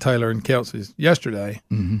went to Taylor and Kelsey's yesterday.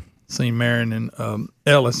 Mm-hmm. Seen Marin and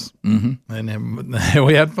Ellis, and then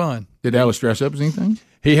we had fun. Did Ellis dress up as anything?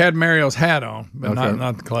 He had Mario's hat on, but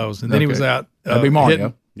not the clothes. And then he was out. That'd be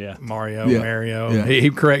Mario. Mario, Mario. Yeah. He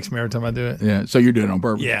corrects me every time I do it. Yeah, so you're doing it on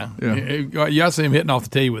purpose. Yeah. Y'all see him hitting off the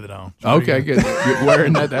tee with it on. Okay, good. You're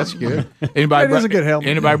wearing that. That's good. Anybody? It is a good helmet.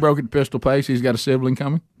 Anybody broke at Pistol Pace? He's got a sibling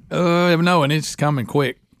coming. No, and it's coming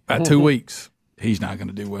quick. About 2 weeks. He's not going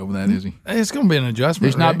to do well with that, is he? It's going to be an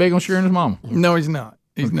adjustment. He's not big on sharing his mama. No, he's not.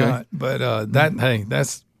 He's not. But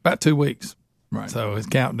that's about 2 weeks. Right. So it's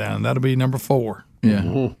countdown. That'll be number 4.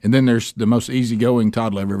 Yeah. And then there's the most easygoing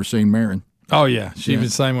toddler I've ever seen, Marin. Oh, yeah. She was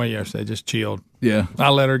the same way yesterday, just chilled. Yeah. I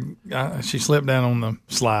let her, she slipped down on the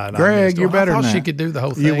slide. Greg, you're better I than thought that. she could do the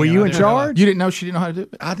whole thing. Were you in charge? You didn't know she didn't know how to do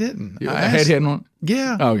it? I didn't. I had head on.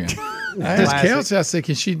 Yeah. Oh, yeah. I asked Kelsey, I said,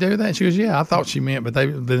 can she do that? She goes, yeah. I thought she meant, but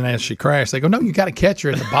then as she crashed, they go, no, you got to catch her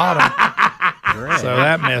at the bottom. So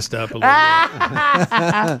that messed up a little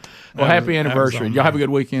bit. Well, happy anniversary. Y'all have a good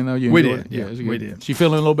weekend, though? We enjoyed did. it? Yeah, it was we good. did. She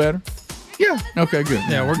feeling a little better? Yeah. Okay, good.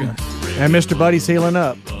 Yeah, we're good. And Mr. Buddy's healing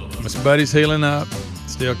up. Mr. Buddy's healing up,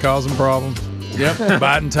 still causing problems. Yep.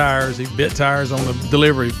 Biting tires. He bit tires on the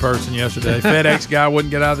delivery person yesterday. FedEx guy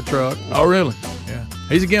wouldn't get out of the truck. Oh, really? Yeah.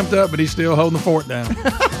 He's gimped up, but he's still holding the fort down.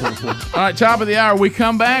 All right, top of the hour. We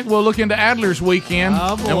come back. We'll look into Adler's weekend,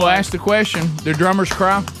 and we'll ask the question, do drummers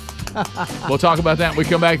cry? We'll talk about that when we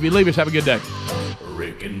come back. If you leave us, have a good day.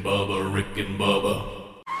 Rick and Bubba, Rick and Bubba.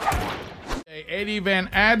 Eddie Van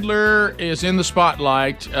Adler is in the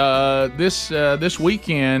spotlight this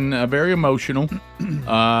weekend. Very emotional.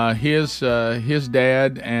 His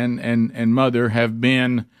dad and mother have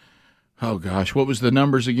been. Oh gosh, what was the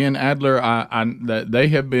numbers again? Adler, they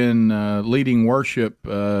have been leading worship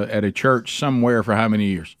at a church somewhere for how many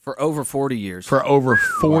years? For over 40 years. For over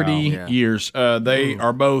 40 Yeah. years. They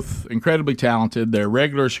are both incredibly talented. They're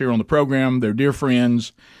regulars here on the program. They're dear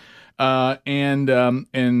friends. And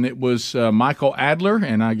it was Michael Adler,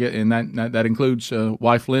 and that includes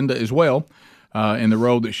wife Linda as well, in the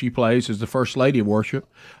role that she plays as the First Lady of Worship.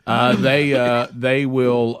 They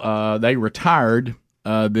retired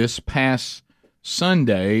this past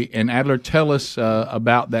Sunday, and Adler, tell us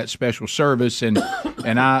about that special service. And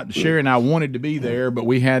Sherry and I wanted to be there, but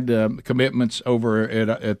we had commitments over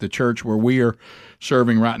at the church where we are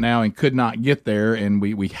serving right now, and could not get there, and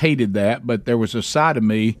we hated that. But there was a side of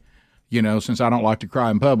me. Since I don't like to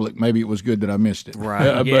cry in public, maybe it was good that I missed it.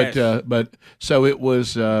 Right. Yes. But so it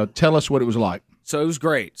was. Tell us what it was like. So it was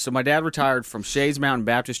great. So my dad retired from Shades Mountain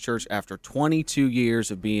Baptist Church after 22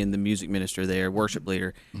 years of being the music minister there, worship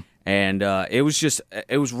leader, and it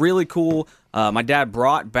was really cool. My dad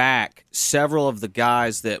brought back several of the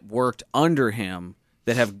guys that worked under him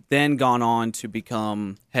that have then gone on to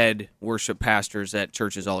become head worship pastors at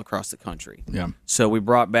churches all across the country. Yeah. So we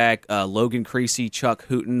brought back Logan Creasy, Chuck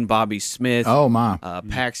Hooten, Bobby Smith, Oh my.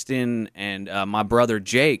 Paxton, and my brother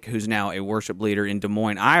Jake, who's now a worship leader in Des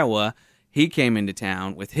Moines, Iowa. He came into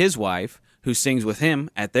town with his wife, who sings with him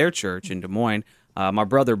at their church in Des Moines. My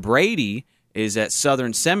brother Brady is at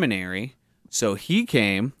Southern Seminary, so he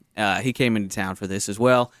came into town for this as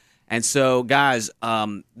well. And so, guys,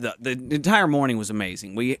 the entire morning was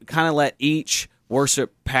amazing. We kind of let each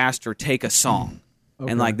worship pastor take a song. Okay.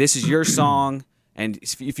 And, this is your song, and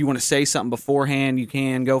if you want to say something beforehand, you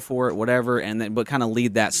can go for it, whatever, but kind of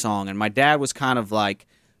lead that song. And my dad was kind of,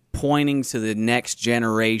 pointing to the next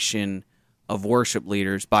generation of worship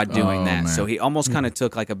leaders by doing that. Man. So he almost kind of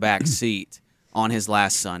took, a back seat on his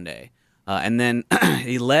last Sunday. And then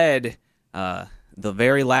he led... the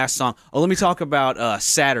very last song. Oh, let me talk about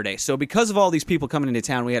Saturday. So because of all these people coming into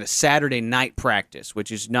town, we had a Saturday night practice,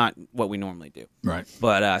 which is not what we normally do. Right.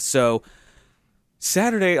 But so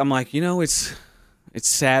Saturday, I'm like, it's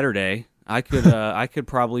Saturday. I could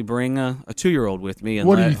probably bring a 2-year-old with me. And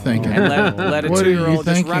what are you thinking? And let a 2-year-old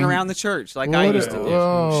just run around the church like I used to do.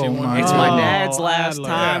 It's my dad's last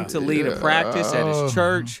time to lead a practice at his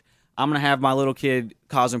church. I'm going to have my little kid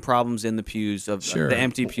causing problems in the pews of the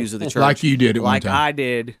empty pews of the church. Like you did at one time. Like I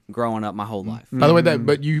did growing up my whole life. By the way,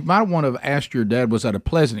 but you might want to have asked your dad, was that a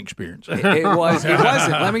pleasant experience? It wasn't.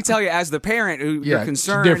 Let me tell you, as the parent who you're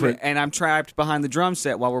concerned, and I'm trapped behind the drum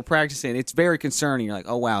set while we're practicing, it's very concerning. You're like,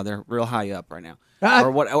 oh, wow, they're real high up right now.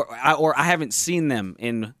 Or I haven't seen them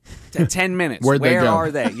in 10 minutes. Where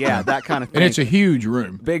are they? Yeah, that kind of thing. And it's a huge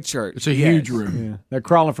room. Big church. It's a huge room. Yeah. They're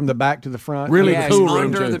crawling from the back to the front. Really cool room,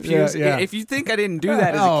 under too. the pews. Yeah. If you think I didn't do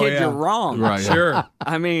that as a kid, you're wrong. Right. Sure.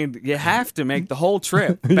 I mean, you have to make the whole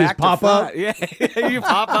trip back to pop front. up? Yeah, you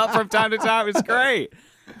pop up from time to time. It's great.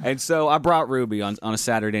 And so I brought Ruby on a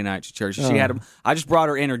Saturday night to church. She had them. I just brought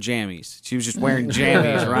her in her jammies. She was just wearing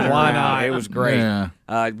jammies running around. It was great. Yeah.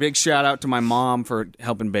 Big shout out to my mom for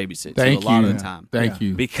helping babysit Thank a lot you. of the time. Thank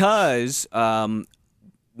you. Because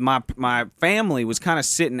my family was kind of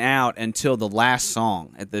sitting out until the last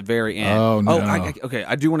song at the very end. Oh, no. Okay.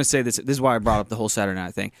 I do want to say this. This is why I brought up the whole Saturday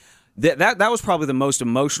night thing. That was probably the most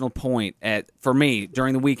emotional point for me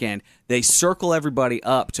during the weekend. They circle everybody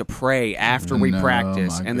up to pray after we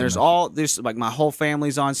practice, and there's my whole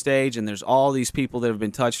family's on stage, and there's all these people that have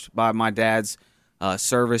been touched by my dad's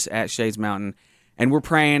service at Shades Mountain. and we're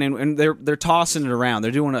praying, and they're tossing it around.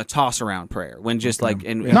 They're doing a toss around prayer when just like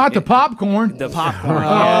not the popcorn. The popcorn.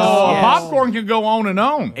 Yes. Popcorn can go on and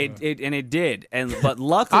on. It did, but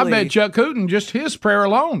luckily, I bet Chuck Hooten just his prayer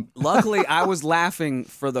alone. Luckily, I was laughing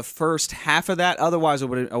for the first half of that. Otherwise, I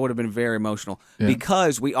would have been very emotional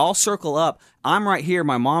because we all circle up. I'm right here.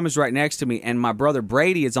 My mom is right next to me, and my brother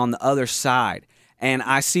Brady is on the other side. And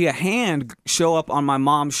I see a hand show up on my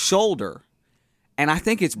mom's shoulder. And I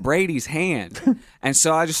think it's Brady's hand. And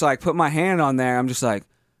so I just like put my hand on there. I'm just like,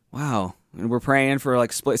 wow. And we're praying for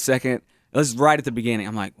like a split second. This is right at the beginning.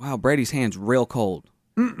 I'm like, wow, Brady's hand's real cold.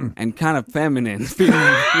 And kind of feminine feeling,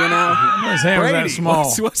 you know? His hand was that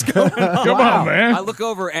small. What's going on? Come on, man. I look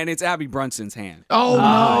over, and it's Abby Brunson's hand. Oh,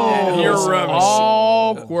 no. You're rubbish.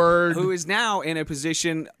 Awkward. Who is now in a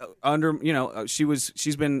position under,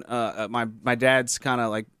 she's been my dad's kind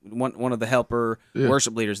of like one of the helper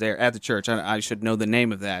worship leaders there at the church. I should know the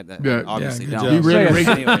name of that. Obviously good don't.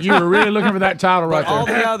 job. You were really looking for that title right there. All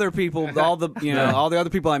the other people, all the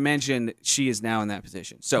other people I mentioned, she is now in that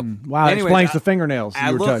position. So Wow, it anyways, explains the fingernails. I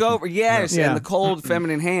you were look touching. over, and the cold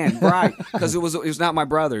feminine hand, right? Because it was not my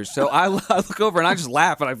brother's. So I look over and I just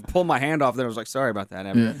laugh and I pull my hand off. There, I was like, sorry about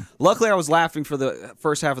that. Luckily, I was laughing for the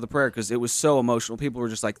first half of the prayer because it was so emotional. People were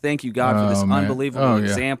just like, "Thank you, God, for this unbelievable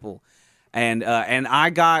example." And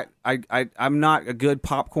I'm not a good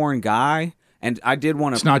popcorn guy, and I did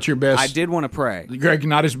want to. It's not your best. I did want to pray, Greg.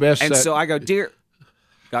 Not his best. and so I go, "Dear,"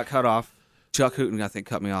 got cut off. Chuck Hooten, I think,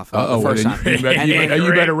 cut me off the well, first time. You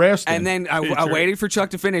better rest. And then I waited for Chuck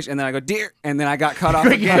to finish, and then I go, dear, and then I got cut off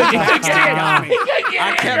again.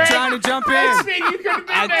 I kept trying to jump in.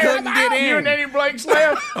 I couldn't get in. You and Eddie Blake's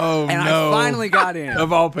left. Oh, and no. I finally got in.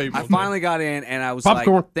 Of all people. I finally got in, and I was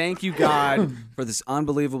Popcorn. like, thank you, God, for this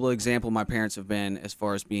unbelievable example my parents have been as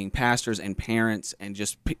far as being pastors and parents and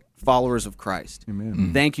just followers of Christ.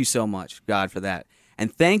 Amen. Thank you so much, God, for that.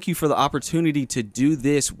 And thank you for the opportunity to do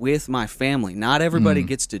this with my family. Not everybody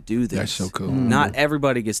gets to do this. That's so cool. Not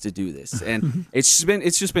everybody gets to do this. And it's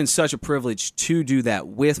just been such a privilege to do that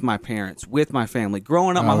with my parents, with my family.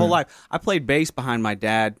 Growing up my whole life, I played bass behind my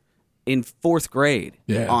dad in 4th grade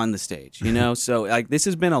on the stage, So like this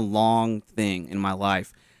has been a long thing in my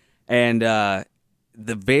life. And the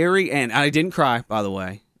very end, I didn't cry, by the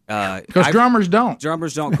way. Because drummers don't.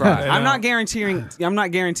 Drummers don't cry. I'm not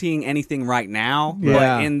guaranteeing anything right now.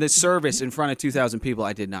 But in the service in front of 2,000 people,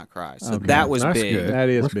 I did not cry. So that was That's big. good. That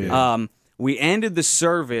is big. We ended the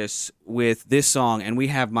service with this song, and we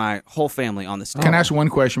have my whole family on the stage. Can I ask one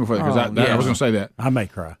question before that? Because I was going to say that. I may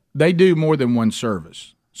cry. They do more than one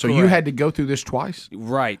service. So you had to go through this twice?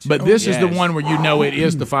 Right. But this is the one where it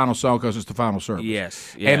is the final song because it's the final service.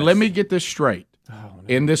 Yes. And let me get this straight.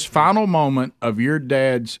 In this final moment of your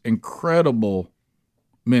dad's incredible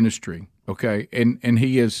ministry, okay, and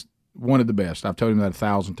he is one of the best. I've told him that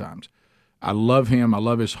 1,000 times. I love him. I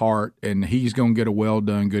love his heart, and he's going to get a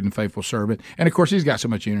well-done, good and faithful servant. And, of course, he's got so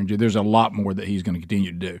much energy. There's a lot more that he's going to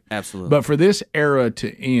continue to do. Absolutely. But for this era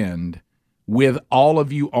to end with all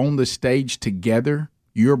of you on the stage together,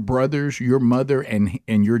 your brothers, your mother, and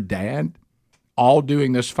your dad, all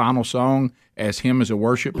doing this final song as him as a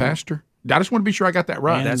worship pastor, I just want to be sure I got that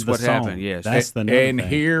right. And That's the what song. happened, yes. That's the And thing.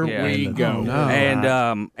 here Yeah. we go.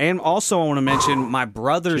 And also I want to mention my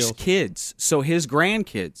brother's kids. So his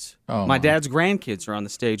grandkids, my dad's grandkids are on the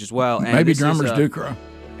stage as well. And Maybe this drummers is, do cry.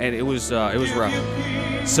 And it was rough.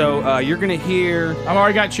 So you're gonna hear, I've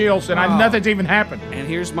already got chills, and nothing's even happened. and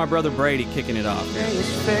here's my brother Brady kicking it off.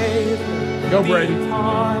 Go, Brady.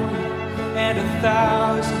 And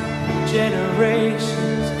 1,000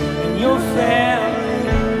 generations, and your family,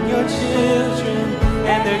 and your children,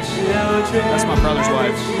 and their children. That's my brother's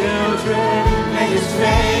wife. Children, and his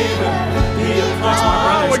favor be upon That's my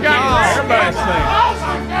brother's We got everybody's thing.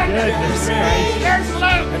 Goodness gracious. There's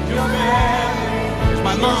Luke. your family, There's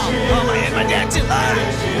my mom. And my dad too. and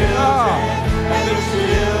their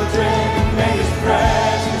children, and his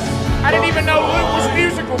presence. I didn't even know Luke was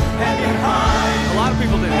musical. A lot of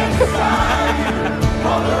people didn't know.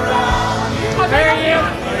 There he is.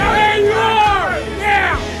 There you are.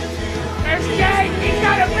 Yeah. There's Jake. He's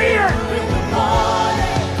got a beard.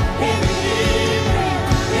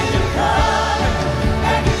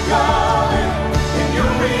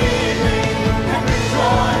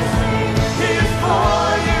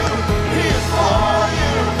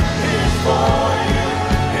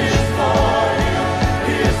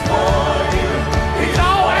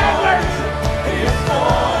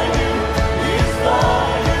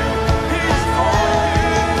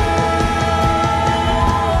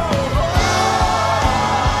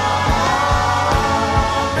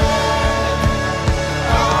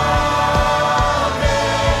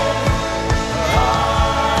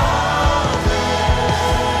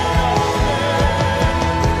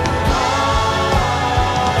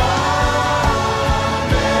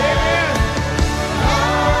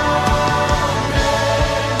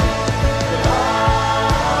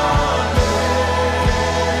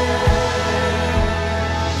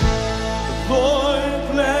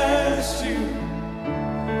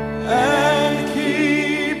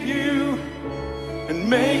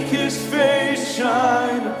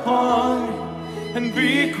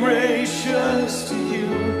 be gracious to you.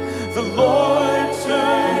 The Lord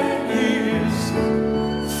turn his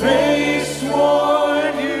face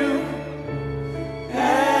toward you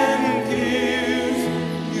and give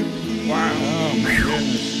you peace. Wow. Oh, my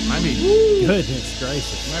goodness. Maybe, Goodness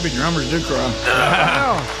gracious. maybe drummers do cry.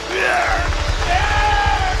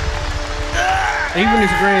 Even his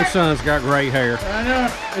grandson's got gray hair. I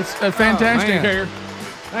know. It's a fantastic man. hair.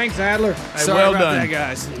 Thanks, Adler. Hey, Sorry well about done. that,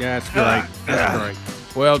 guys. Yeah, that's great. That's great.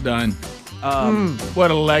 Well done.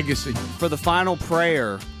 What a legacy. For the final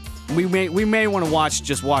prayer, we may want to watch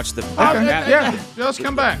the Yeah, let's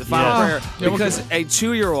come back. the final prayer Yeah, we'll because a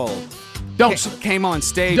 2-year-old came on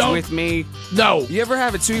stage Don't- with me. No. You ever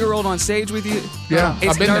have a 2-year-old on stage with you? Yeah,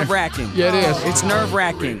 It's I've been there. nerve-wracking. Yeah, it is. It's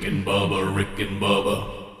nerve-wracking. Rick and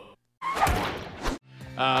Bubba.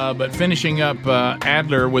 But finishing up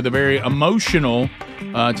Adler with a very emotional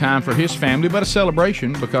time for his family, but a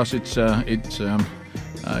celebration because it's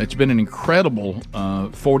been an incredible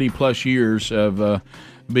 40-plus years of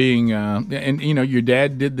being and your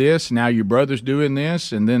dad did this, now your brother's doing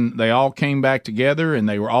this, and then they all came back together, and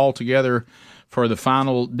they were all together for the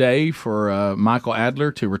final day for Michael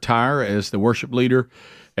Adler to retire as the worship leader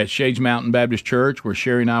at Shades Mountain Baptist Church, where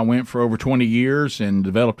Sherry and I went for over 20 years and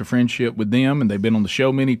developed a friendship with them, and they've been on the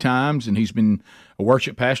show many times, and he's been a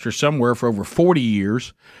worship pastor somewhere for over 40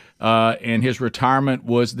 years. And his retirement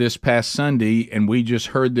was this past Sunday, and we just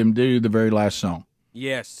heard them do the very last song.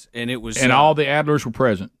 Yes, and it was And all the Adlers were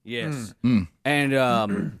present. Yes.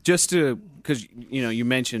 And just to, because you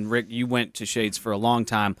mentioned, Rick, you went to Shades for a long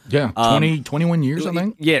time. Yeah, 21 years, I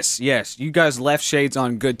think. Yes. You guys left Shades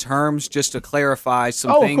on good terms. Just to clarify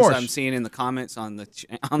some Oh, of things course. I'm seeing in the comments on the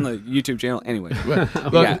YouTube channel. Anyway, Look,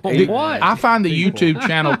 I find the YouTube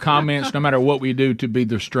channel comments, no matter what we do, to be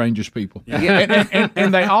the strangest people.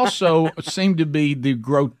 And they also seem to be the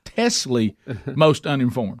grotesquely most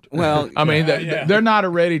uninformed. Well, I mean, they're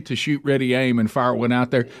not ready to shoot, ready, aim, and fire one out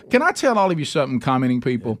there. Can I tell all of you something, commenting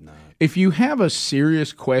people? If you have a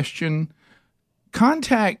serious question,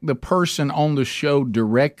 contact the person on the show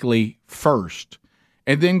directly first,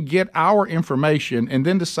 and then get our information, and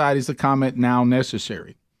then decide, is the comment now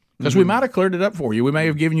necessary? Because we might have cleared it up for you. We may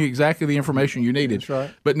have given you exactly the information you needed. That's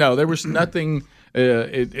right. But no, there was nothing.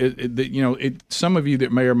 Some of you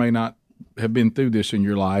that may or may not have been through this in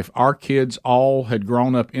your life, our kids all had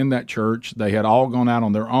grown up in that church. They had all gone out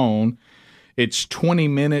on their own. It's 20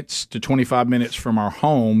 minutes to 25 minutes from our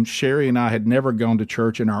home. Sherry and I had never gone to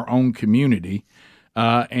church in our own community,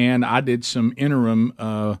 and I did some interim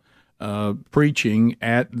preaching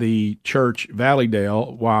at the church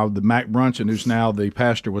Valleydale while the Mac Brunson, who's now the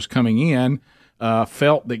pastor, was coming in.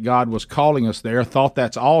 Felt that God was calling us there, thought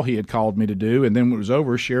that's all he had called me to do, and then when it was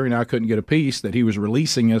over, Sherry and I couldn't get a peace that he was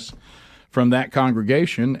releasing us from that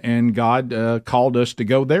congregation, and God called us to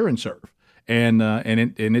go there and serve.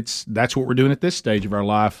 That's what we're doing at this stage of our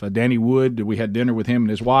life. Danny Wood, we had dinner with him and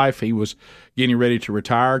his wife. He was getting ready to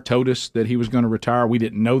retire, told us that he was going to retire. We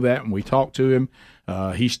didn't know that when we talked to him.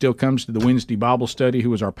 He still comes to the Wednesday Bible study, who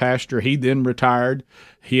was our pastor. He then retired.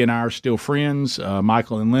 He and I are still friends.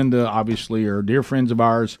 Michael and Linda, obviously, are dear friends of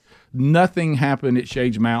ours. Nothing happened at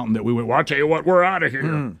Shades Mountain that we went, well, I'll tell you what, we're out of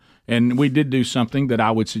here. And we did do something that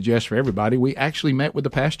I would suggest for everybody. We actually met with the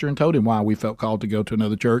pastor and told him why we felt called to go to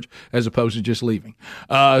another church as opposed to just leaving.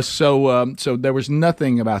 So there was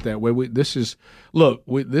nothing about that. This is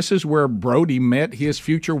where Brody met his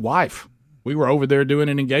future wife. We were over there doing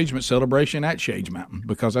an engagement celebration at Shades Mountain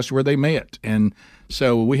because that's where they met. And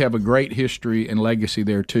so we have a great history and legacy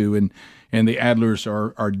there too. And the Adlers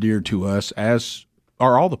are dear to us, as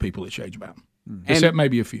are all the people at Shades Mountain. Except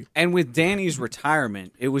maybe a few. And with Danny's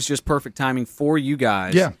retirement, it was just perfect timing for you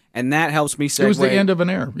guys. Yeah. And that helps me segue. It was the end of an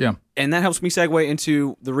era, yeah. And that helps me segue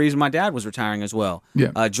into the reason my dad was retiring as well.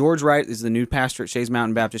 Yeah. George Wright is the new pastor at Shades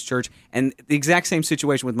Mountain Baptist Church, and the exact same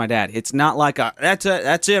situation with my dad. It's not like that's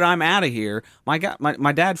it, I'm out of here. My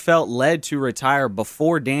dad felt led to retire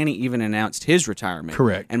before Danny even announced his retirement.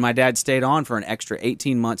 Correct. And my dad stayed on for an extra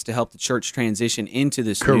 18 months to help the church transition into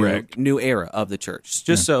this new era of the church.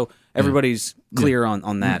 Just so everybody's clear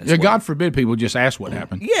on that as well. God forbid people just ask what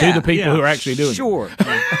happened to the people who are actually doing it. Sure.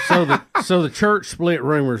 So the church split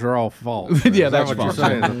rumors are all false. Yeah, that's false.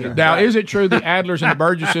 Now, is it true the Adlers and the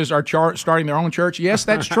Burgesses are starting their own church? Yes,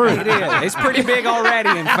 that's true. It is. It's pretty big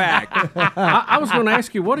already, in fact. I was going to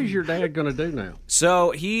ask you, what is your dad going to do now?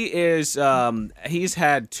 So he is. He's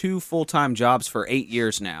had 2 full-time jobs for 8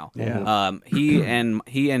 years now. Yeah. He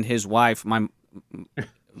and his wife, my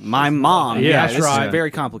mom. Yeah, this that's right. is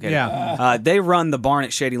very complicated. Yeah. They run the barn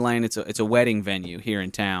at Shady Lane. It's a wedding venue here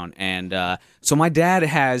in town, and so my dad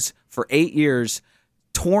has for 8 years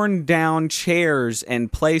torn down chairs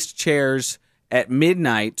and placed chairs at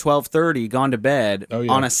midnight, 12:30, gone to bed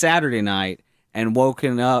on a Saturday night, and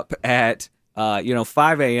woken up at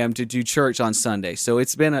 5 a.m. to do church on Sunday. So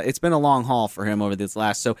it's been a long haul for him over this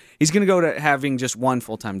last. So he's going to go to having just one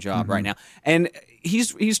full-time job right now, and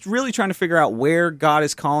he's really trying to figure out where God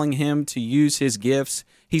is calling him to use his gifts.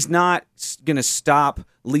 He's not going to stop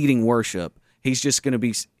leading worship. He's just going to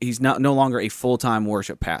be. He's no longer a full-time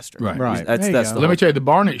worship pastor. Right. That's Let me tell you, the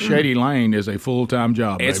Barnett Shady Lane is a full-time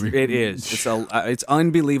job, baby. It is. It's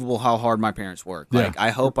unbelievable how hard my parents work. Like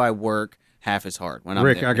I hope I work half as hard when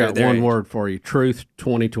Rick, I'm there. I got one word for you. Truth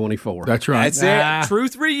 2024. That's right. That's it.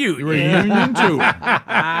 Truth reunion. Reunion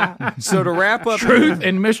 2. So to wrap up, Truth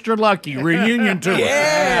and Mr. Lucky reunion 2.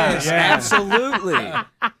 Yes, absolutely.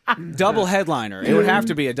 Double headliner. It would have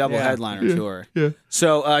to be a double headliner tour. Yeah.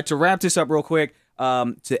 So to wrap this up real quick,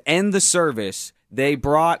 to end the service, they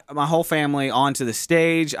brought my whole family onto the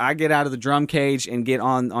stage. I get out of the drum cage and get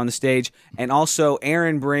on the stage, and also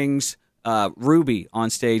Aaron brings Ruby on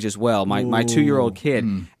stage as well, my 2-year-old kid.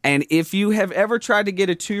 And if you have ever tried to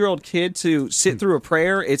get a 2-year-old kid to sit through a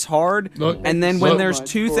prayer, it's hard. And then when there's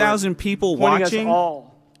 2,000 people watching,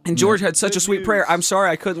 and George had such a sweet prayer, I'm sorry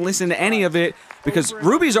I couldn't listen to any of it because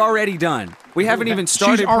Ruby's already done. We haven't even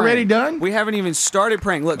started She's already praying. done? We haven't even started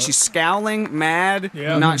praying. Look, she's scowling, mad,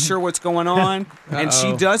 not sure what's going on, and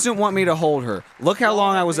she doesn't want me to hold her. Look how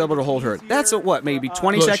long I was able to hold her. That's maybe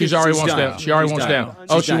 20 seconds. She already wants done. down. She already wants down.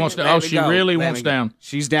 She wants to. She really wants down.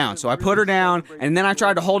 She's down. So I put her down, and then I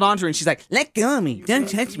tried to hold on to her, and she's like, "Let go of me. Don't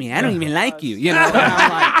touch me. I don't even like you." You know? And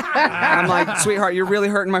I'm like, sweetheart, you're really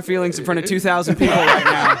hurting my feelings in front of 2,000 people right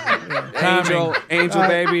now. Angel,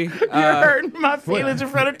 baby. You're hurting my feelings in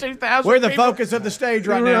front of 2,000 We're the focus of the stage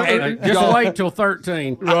right now. Just wait till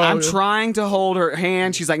 13. I'm trying to hold her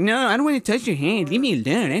hand. She's like, "No, I don't want to touch your hand. Leave me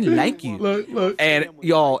alone. I don't like you." Look. And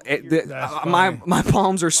y'all, my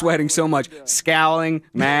palms are sweating so much. Scowling,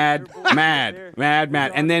 mad.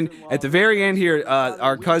 And then at the very end here,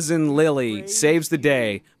 our cousin Lily saves the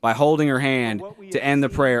day by holding her hand to end the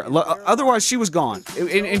prayer. Otherwise, she was gone.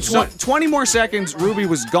 In 20 more seconds, Ruby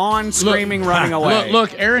was gone, screaming, running away.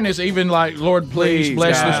 Look, Aaron is even like, "Lord, please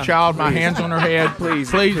bless God. this child. My hands on her head. Please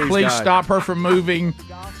God. stop her from moving."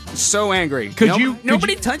 So angry.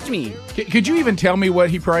 Nobody touched me. Could you even tell me what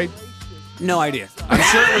he prayed? No idea. I'm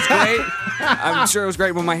sure it was great. I'm sure it was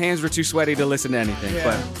great, but my hands were too sweaty to listen to anything.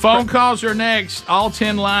 But Phone calls are next. All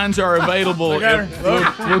 10 lines are available. Rick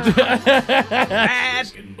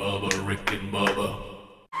and Bubba.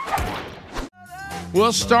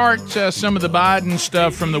 We'll start some of the Biden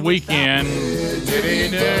stuff from the weekend.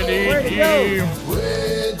 There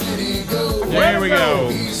we go.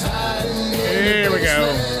 Here we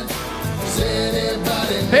go.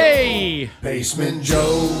 Hey! Basement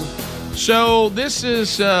Joe. So this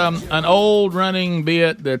is an old running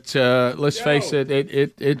bit that, let's face it,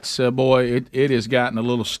 it's it has gotten a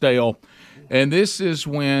little stale. And this is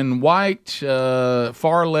when white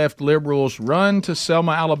far-left liberals run to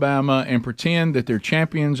Selma, Alabama, and pretend that they're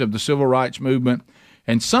champions of the civil rights movement,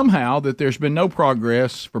 and somehow that there's been no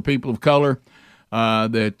progress for people of color.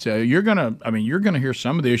 You're gonna hear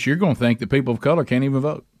some of this. You're gonna think that people of color can't even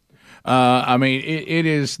vote. It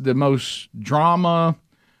is the most drama,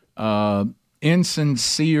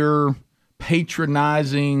 insincere,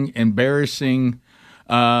 patronizing, embarrassing.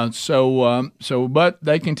 But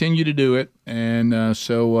they continue to do it, and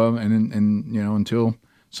until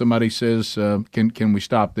somebody says, "Can we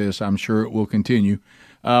stop this?" I'm sure it will continue.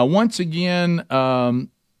 Once again,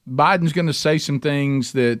 Biden's going to say some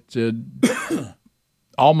things that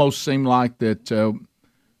almost seem like that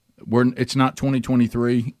it's not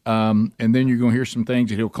 2023, and then you're going to hear some things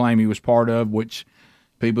that he'll claim he was part of, which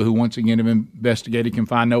people who once again have investigated can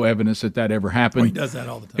find no evidence that ever happened. Well, he does that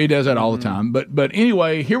all the time. He does that all the time. But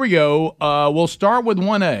anyway, here we go. We'll start with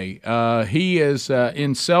 1A. He is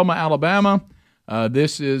in Selma, Alabama.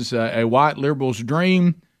 This is a white liberal's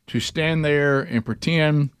dream to stand there and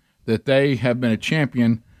pretend that they have been a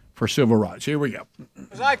champion for civil rights. Here we go.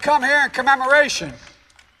 As I come here in commemoration,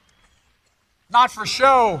 not for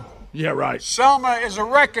show. Yeah, right. Selma is a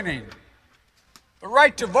reckoning. The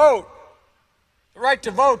right to vote. The right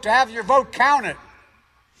to vote, to have your vote counted,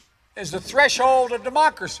 is the threshold of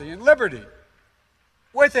democracy and liberty.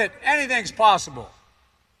 With it, anything's possible.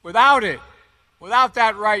 Without it, without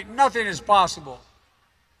that right, nothing is possible.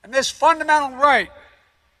 And this fundamental right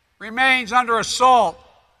remains under assault.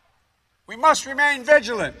 We must remain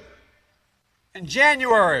vigilant. In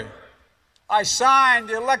January, I signed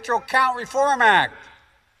the Electoral Count Reform Act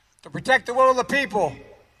to protect the will of the people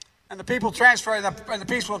and the peaceful transfer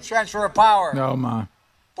of power. Oh, my.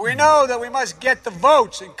 We know that we must get the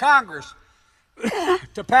votes in Congress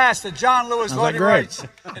to pass the John Lewis Voting Rights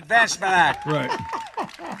Advancement Act. Right.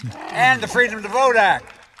 And the Freedom to Vote Act.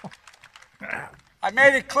 I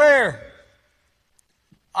made it clear.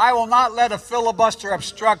 I will not let a filibuster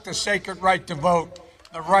obstruct the sacred right to vote,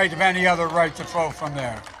 the right of any other right to vote from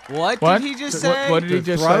there. What did he just say? What did he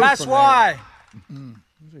just say? That's why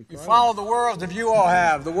we follow the words that you all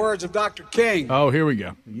have, the words of Dr. King. Oh, here we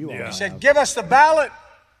go. He said, give us the ballot.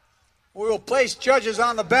 We will place judges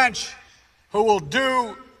on the bench who will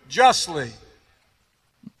do justly.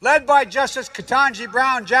 Led by Justice Ketanji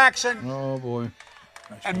Brown Jackson. Oh, boy.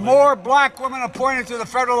 And more black women appointed to the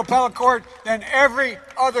federal appellate court than every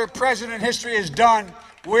other president in history has done.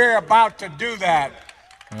 We're about to do that.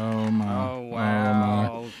 Oh my! Oh wow!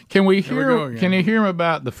 Oh, my. Can we Here we hear? go again. Can you hear him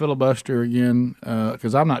about the filibuster again?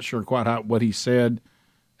 Because I'm not sure quite what he said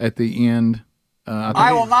at the end.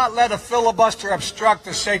 I will not let a filibuster obstruct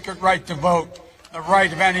the sacred right to vote, the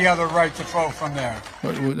right of any other right to vote from there.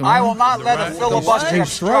 I will not let a filibuster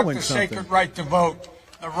obstruct the sacred right to vote,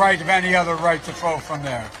 the right of any other right to vote from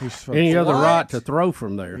there. Any other right to throw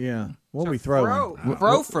from there. Yeah. What are we throwing?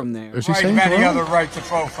 Throw from there. Is he Right saying of any throw? other right to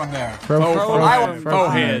vote from there. Go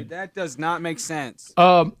ahead. That does not make sense.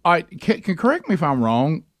 All right, can correct me if I'm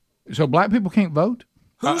wrong. So black people can't vote?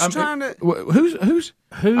 Who's trying to? Who's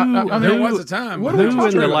Who There was a time. What are we who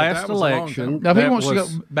talking in the about? last That was a long election? time. Now, if he that wants to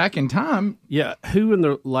was- go back in time, Yeah, who in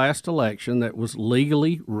the last election that was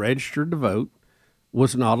legally registered to vote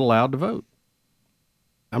was not allowed to vote?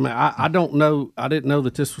 I mean, I don't know. I didn't know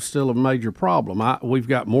that this was still a major problem. We've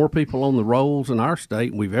got more people on the rolls in our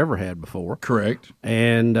state than we've ever had before. correct.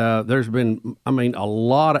 And there's been, a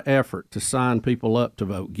lot of effort to sign people up to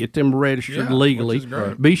vote, get them registered Yeah, legally. which is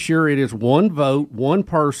great. Be sure it is one vote, one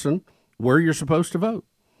person where you're supposed to vote.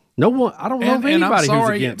 No one. I don't know of And I'm anybody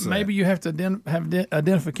sorry, who's against that. maybe you have to have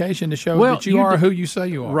identification to show Well, that you you are do- who you say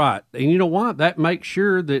you are. Right. And you know what? That makes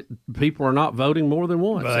sure that people are not voting more than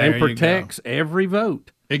once There and you go. protects every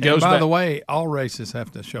vote. It And goes by back. the way, all races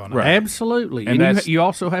have to show an ID. Absolutely. And And, that's- you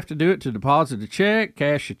also have to do it to deposit a check,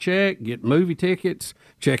 cash a check, get movie tickets,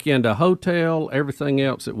 check into a hotel, everything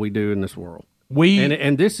else that we do in this world.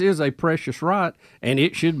 And this is a precious right, and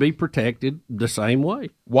it should be protected the same way.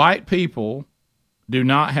 White people do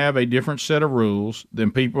not have a different set of rules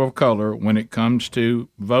than people of color when it comes to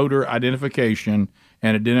voter identification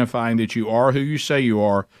and identifying that you are who you say you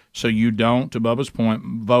are, so you don't, to Bubba's point,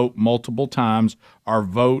 vote multiple times or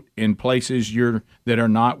vote in places that are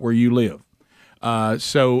not where you live.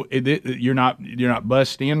 So you're not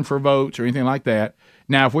bussed in for votes or anything like that.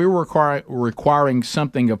 Now, if we were requiring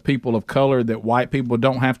something of people of color that white people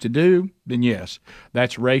don't have to do, then yes,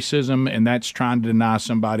 that's racism, and that's trying to deny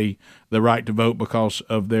somebody the right to vote because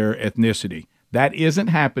of their ethnicity. That isn't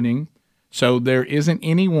happening, so there isn't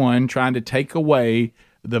anyone trying to take away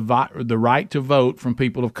the right to vote from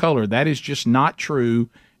people of color. That is just not true,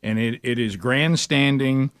 and it is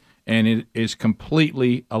grandstanding, and it is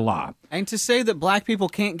completely a lie. And to say that black people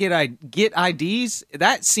can't get IDs,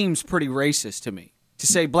 that seems pretty racist to me. To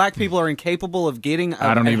say black people are incapable of getting,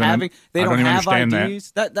 I don't even having, they I don't don't even have understand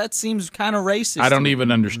IDs. That seems kind of racist. I don't to me.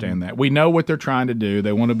 even understand that. We know what they're trying to do.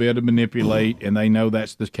 They want to be able to manipulate, and they know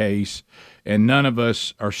that's the case, and none of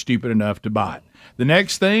us are stupid enough to buy it. The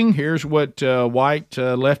next thing, here's what white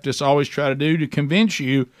leftists always try to do to convince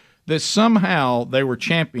you that somehow they were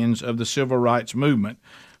champions of the civil rights movement.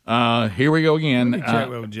 Here we go again. check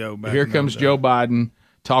with Joe back Here in comes those Joe Biden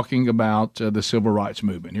talking about the civil rights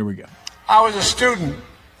movement. Here we go. I was a student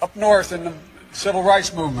up north in the civil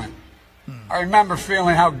rights movement. I remember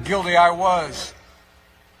feeling how guilty I was.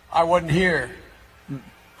 I wasn't here.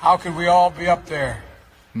 How could we all be up there?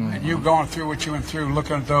 And you going through what you went through,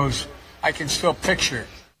 looking at those, I can still picture.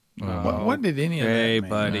 What did any of that Hey, mean?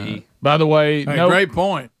 buddy. By the way, Hey, great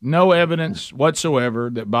point. No evidence whatsoever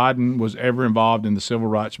that Biden was ever involved in the civil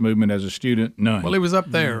rights movement as a student. None. Well, he was up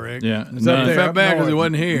there, Rick. Yeah, He was up none. there. Felt bad because he None.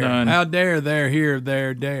 wasn't here. None. How dare they're here,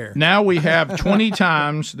 there, dare. Now we have 20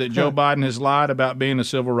 times that Joe Biden has lied about being a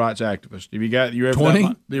civil rights activist. Have you got you ready for 20?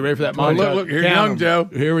 that? You ready for that? Oh, montage? look, here, young Joe.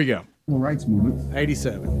 Here we go. Civil rights movement.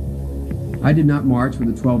 87. I did not march with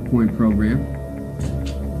a 12-point program.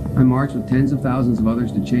 I marched with tens of thousands of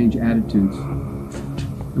others to change attitudes.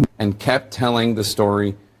 And kept telling the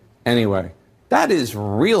story anyway. That is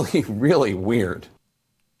really, really weird.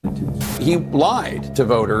 He lied to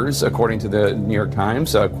voters, according to the New York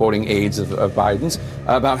Times, quoting aides of Biden's,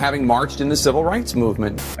 about having marched in the civil rights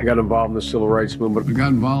movement. I got involved in the civil rights movement. I got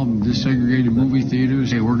involved in desegregated movie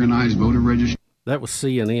theaters. They organized voter registration. That was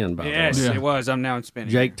CNN, by the way. Yes, it was. I'm now in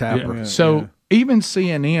Spanish. Jake Tapper. So even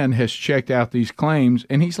CNN has checked out these claims,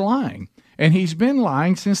 and he's lying. and he's been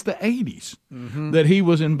lying since the 80s that he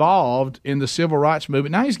was involved in the civil rights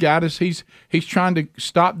movement. Now he's got us. He's trying to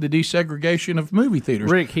stop the desegregation of movie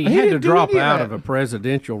theaters. Rick, he had to drop out of a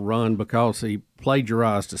presidential run because he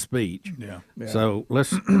plagiarized a speech. Yeah. So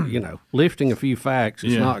let's, lifting a few facts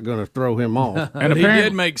is not going to throw him off. And he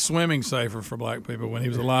did make swimming safer for black people when he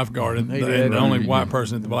was a lifeguard and the only white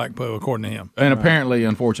person at the black pool, according to him. And apparently,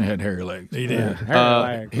 unfortunately, had hairy legs. He did.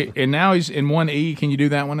 And now he's in 1E. Can you do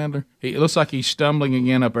that one, Adler? It looks like he's stumbling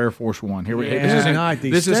again up Air Force One. Here we go.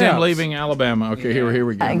 This is him leaving Alabama. Okay, here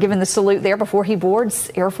we go. Giving the salute there before he boards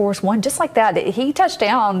Air Force One, just like that. He touched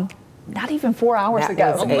down not even 4 hours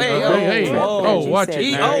ago. Watch it.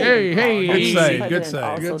 Hey. Good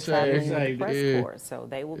save. So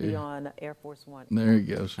they will be on Air Force One. There he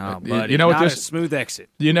goes. Oh, buddy. You know what Not this a smooth exit.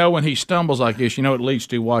 You know when he stumbles like this, you know what it leads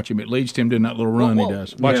to? Watch him. It leads to him doing that little run he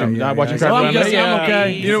does. Watch him. Watch him try to run. I'm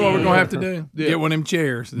okay. You know what we're gonna have to do? Get one of them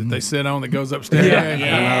chairs that they sit on that goes upstairs.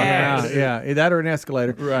 Yeah. That or an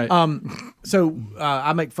escalator. Right. So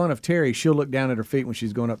I make fun of Terry. She'll look down at her feet when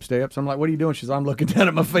she's going up steps. I'm like, "What are you doing?" She's, "I'm looking down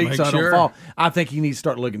at my feet so I don't fall." I think he needs to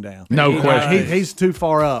start looking down. No question. He's too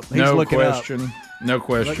far up. He's looking up. No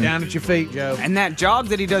question. Look down at your feet, Joe. And that jog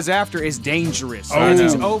that he does after is dangerous.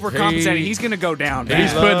 He's overcompensating. He's going to go down.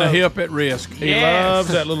 He's putting a hip at risk. He loves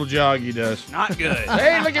that little jog he does. Not good.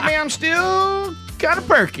 Hey, look at me. I'm still kind of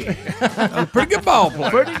perky. I'm a pretty good ball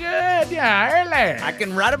player. Pretty good. Yeah, early. I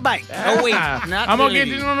can ride a bike. Oh, wait. Not I'm going to get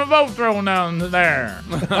you on the vote throwing down there.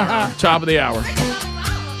 Top of the hour.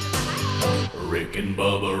 Rick and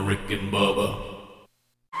Bubba.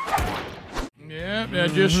 Yeah,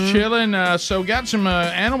 just chilling. So got some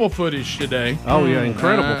animal footage today. Oh yeah,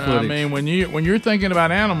 incredible footage. I mean, when you're thinking about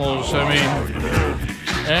animals, animals.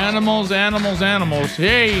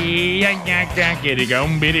 Hey, get it go,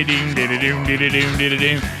 biddy doom, diddy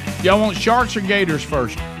doom. Y'all want sharks or gators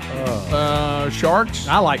first? Sharks.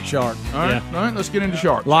 I like sharks. All right. Let's get into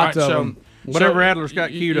sharks. Lots of them. Whatever Adler's got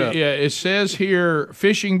queued up. Yeah, it says here,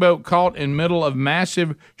 fishing boat caught in middle of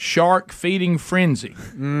massive shark feeding frenzy.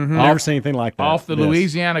 Never seen anything like that. Off the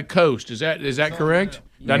Louisiana coast. Is that correct?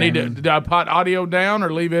 Did I put audio down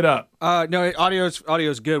or leave it up? No,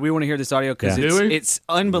 audio's good. We want to hear this audio because it's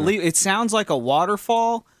unbelievable. It sounds like a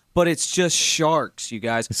waterfall, but it's just sharks, you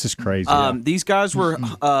guys. This is crazy. These guys were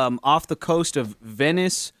off the coast of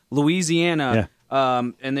Venice, Louisiana. Yeah.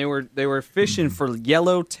 And they were fishing for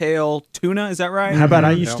yellowtail tuna. Is that right? How about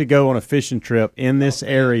I used to go on a fishing trip in this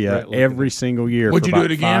area every single year Would for you about do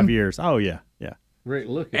it again? 5 years. Oh, yeah. Rick,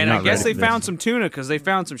 look at And I guess they found some tuna because they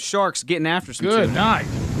found some sharks getting after some Good tuna. night.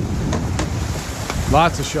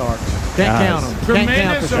 Lots of sharks. Can't count them.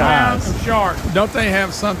 Tremendous amounts of sharks. Don't they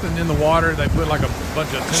have something in the water? They put like a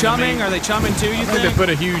bunch of tuna Chumming? meat? Are they chumming too, you I think think? they put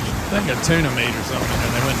a huge thing of tuna meat or something in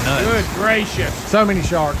there. They went nuts. Good gracious. So many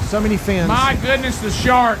sharks. So many fins. My goodness, the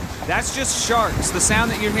sharks. That's just sharks. The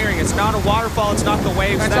sound that you're hearing. It's not a waterfall. It's not the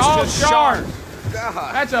waves. That's That's all just sharks.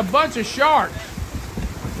 God. That's a bunch of sharks.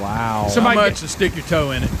 Wow. Somebody How much to stick your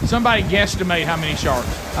toe in it? Somebody guesstimate how many sharks.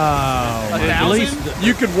 Oh, 1,000?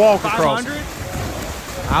 You could walk across. 500?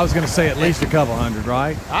 I was going to say at least a couple hundred,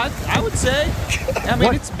 right? I would say. I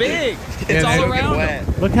mean, it's big. It's all around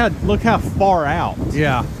them. Look how far out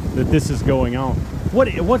Yeah. that this is going on.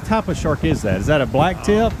 What type of shark is that? Is that a black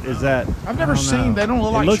tip? Is that? I've never seen. They don't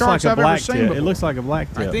look It like looks sharks like a I've ever black seen tip. before. It looks like a black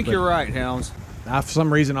tip. I think but- you're right, Helms. I, for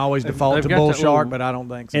some reason, always default they've to got bull that shark, little- but I don't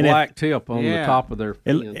think so. And if- black tip on the Yeah. top of their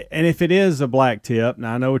fin. And if it is a black tip,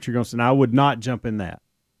 now I know what you're going to say. Now, I would not jump in that.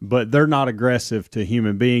 But they're not aggressive to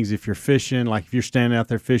human beings. If you're fishing, like if you're standing out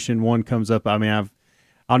there fishing, one comes up. I mean,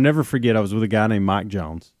 I'll never forget. I was with a guy named Mike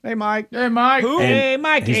Jones. Hey, Mike. Hey, Mike. And Hey,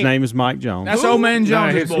 Mike. His name is Mike Jones. That's old man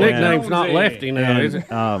Jones' his boy. nickname's not Lefty now, is it?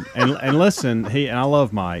 And listen, and I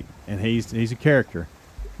love Mike, and he's a character.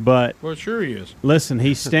 But Well, sure he is. listen,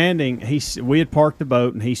 he's standing. We had parked the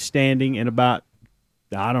boat, and he's standing in about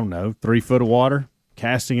 3 foot of water,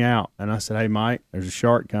 casting out. And I said, "Hey, Mike, there's a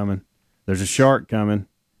shark coming. There's a shark coming."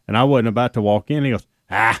 And I wasn't about to walk in. He goes,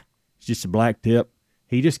 it's just a black tip.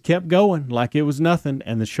 He just kept going like it was nothing,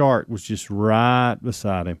 and the shark was just right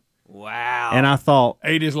beside him. Wow. And I thought,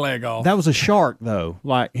 Ate his leg off. that was a shark, though.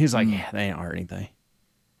 Like he's like, yeah, they ain't hurt anything.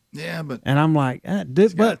 Yeah, but And I'm like,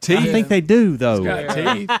 but I teeth. think they do, though. got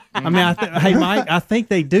teeth. I mean, hey, Mike, I think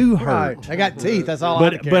they do hurt. Right. They got teeth. That's all I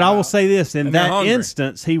But care but I will about. say this: in And they're that hungry.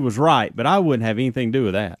 instance, he was right. But I wouldn't have anything to do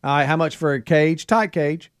with that. All right, how much for a cage? Tight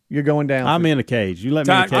cage. You're going down. I'm in a cage. You let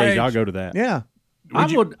me in a Tight cage, cage. I'll go to that. Yeah. I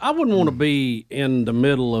wouldn't want to be in the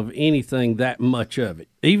middle of anything that much of it.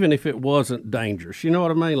 even if it wasn't dangerous. You know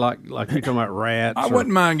what I mean? Like you're talking about rats. I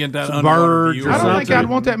wouldn't mind getting that birds. I don't think I'd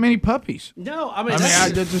want that many puppies. No, I mean, I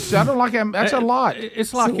don't like that. That's a lot.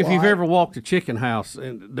 It's like if you've ever walked a chicken house,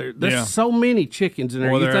 and there's so many chickens in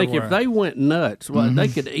there. Well, you think if they went nuts, they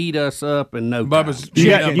could eat us up in no time.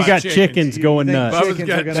 You got chickens going nuts. You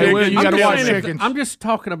got to watch chickens. I'm just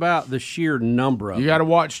talking about the sheer number of them. You got to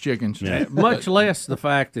watch chickens. Yeah. Much less the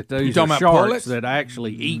fact that those talking are about sharks pullets? that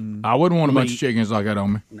actually eat. I wouldn't want a bunch of chickens like that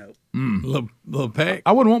on me. No. Little peck.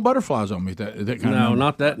 I wouldn't want butterflies on me. That kind of number.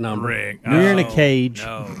 Not that number. You're in a cage.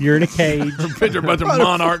 No. You're in a cage. Picture a bunch of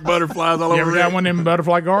monarch butterflies all over. You ever got one of them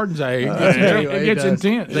butterfly gardens? It gets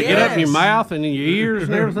intense. They get up in your mouth and in your ears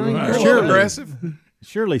and everything. Sure, aggressive.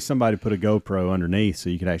 Surely somebody put a GoPro underneath so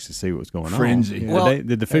you could actually see what was going Frenzy. on. Well,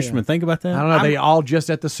 did the fishermen think about that? I don't know. They all just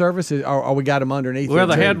at the surface, or we got them underneath? Well, it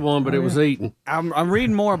they too? had one, but it was eaten. I'm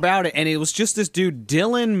reading more about it, and it was just this dude,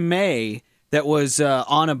 Dylan May, that was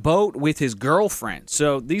on a boat with his girlfriend.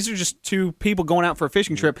 So these are just two people going out for a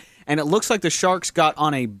fishing trip, and it looks like the sharks got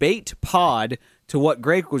on a bait pod to what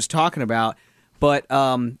Greg was talking about. But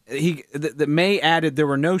the May added there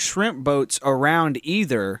were no shrimp boats around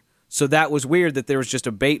either, so that was weird that there was just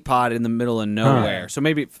a bait pod in the middle of nowhere. So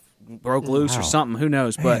maybe it broke loose or something. Who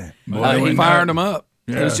knows? But he fired them up.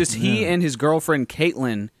 It was just he and his girlfriend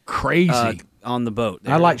Caitlin. Crazy. On the boat.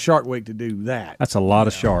 I'd like Shark Week to do that. That's a lot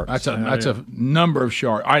of sharks. That's a number of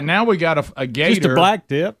sharks. All right, now we got a gator. Just a black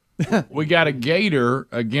tip. We got a gator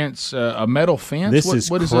against a metal fence.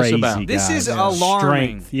 What is crazy, this about? This is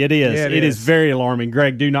alarming. Strength. It is. Yeah, it is very alarming.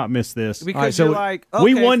 Greg, do not miss this. Because so you're like, okay,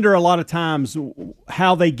 we wonder a lot of times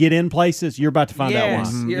how they get in places. You're about to find out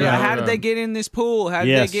why. Yeah. How did they get in this pool? How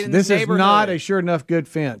did they get in this this is neighborhood? not a sure enough good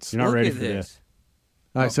fence. You're not ready for this.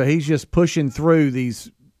 All right, so he's just pushing through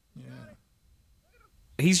these.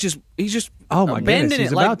 He's just Oh my bending goodness!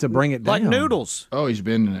 He's it about to bring it down like noodles. Oh, he's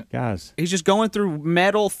bending it. Guys. He's just going through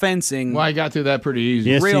metal fencing. Well, he got through that pretty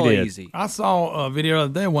easy. Yes, real he did. easy. I saw a video the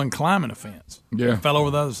other day of one climbing a fence. Yeah. Fell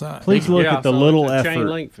over the other side. Please look at the little chain effort.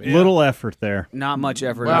 link fence. Little effort there. Not much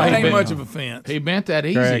effort. Well, at it all. ain't much of a fence. He bent that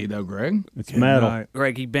easy, Greg. though, Greg. It's metal. Right.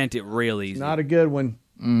 Greg, he bent it real easy. Not a good one.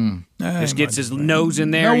 Just gets his nose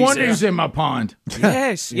in there. No wonder he's in my pond.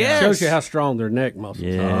 Yes, yes. Shows you how strong their neck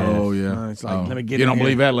muscles are. Oh, yeah. It's like, let me get you in don't here.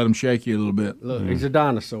 believe that? Let him shake you a little bit. Look, he's a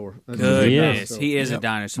dinosaur. Goodness, he is a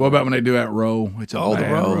dinosaur. What about when they do that roll? It's the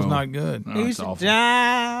roll's not good. Oh, He's it's a awful.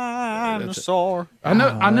 dinosaur.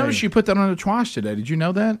 I noticed you put that on there twice today. Did you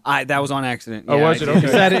know that? That was on accident. Oh, Yeah, was I it? did.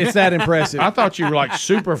 Okay. It's that impressive. I thought you were like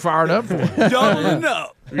super fired up for it. Don't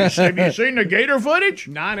know. Have you seen the gator footage?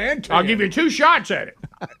 9 and 10. I'll give you 2 shots at it.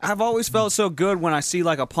 I've always felt so good when I see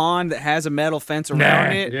like a pond that has a metal fence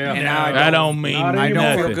around it, and I don't mean I don't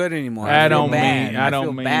nothing. feel good anymore. I feel don't bad. mean I don't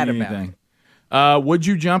feel mean bad anything. about it. Would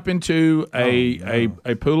you jump into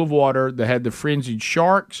a pool of water that had the frenzied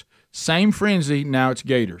sharks? Same frenzy. Now it's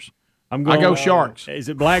gators. I go sharks. Is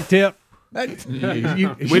it black tip? You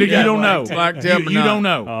don't know. You don't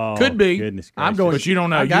know. Oh, Could be. goodness I'm gracious. going. But you don't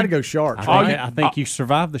know. I got to You- go shark. I think you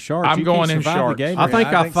survived the sharks. I'm You going can't in survive the sharks. gator. I think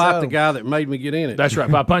I I think fight so. the guy that made me get in it. That's right.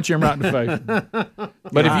 If I punch him right in the face.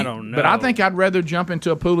 But I don't know. But I think I'd rather jump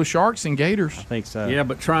into a pool of sharks than gators. I think so. Yeah,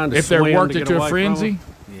 but trying to If they're swim worked to get into away a from frenzy. them,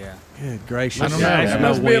 Yeah. Good gracious. I don't know. that's That a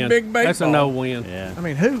must no be a win. big bait That's a ball. no win. Yeah. I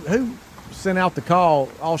mean, who sent out the call?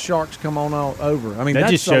 All sharks come on all over. I mean, That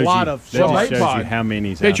that's just a shows lot you. of That sharks. just bait shows pod. you how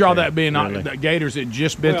many's Picture out all there, that being really. the gators that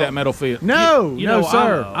just bit that metal fit. No, You no, know,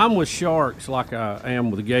 sir. I'm with sharks like I am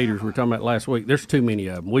with the gators we were talking about last week. There's too many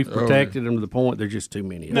of them. We've protected them to the point there's just too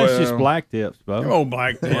many of them. That's just black tips, Bo. Oh,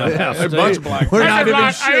 black tip. Yeah, A bunch of black. We're not even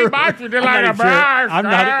Hey, sure. Mike, you did I'm like not a even sure. bear, I'm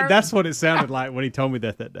not. sir. That's what it sounded like when he told me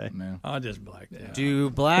that day. I just blacked it. Do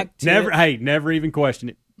black tip? Never even question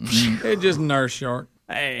it. It just nurse shark.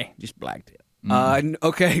 Hey, just black tip.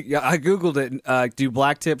 Okay, yeah, I googled it. Do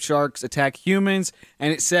black tip sharks attack humans?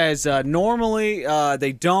 And it says normally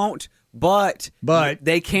they don't, but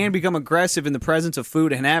they can become aggressive in the presence of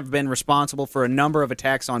food and have been responsible for a number of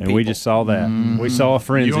attacks on And people. we just saw that. We saw a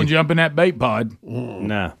frenzy. You gonna jump in that bait pod?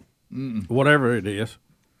 No. Whatever it is.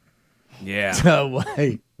 Yeah. No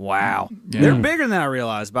way. Wow. Yeah. They're bigger than I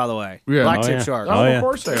realized, by the way. Yeah. Black Oh, tip yeah. sharks. Oh, yeah. of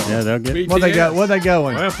course they are. Yeah, they'll get. What they got? What they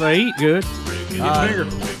going? Well, if they eat good.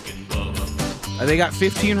 They got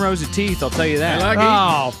 15 rows of teeth, I'll tell you that.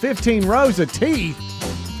 Oh, 15 rows of teeth.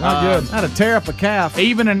 Not good. That'd tear up a calf.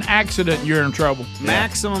 Even an accident, you're in trouble.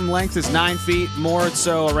 Maximum length is 9 feet, more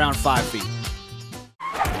so around 5 feet.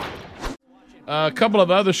 A couple of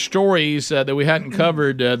other stories that we hadn't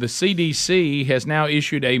covered. The CDC has now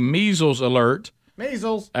issued a measles alert.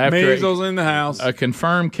 Measles. After in the house. a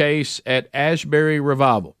confirmed case at Ashbury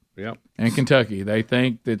Revival in Kentucky. They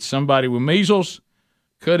think that somebody with measles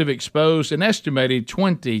could have exposed an estimated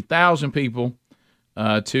 20,000 people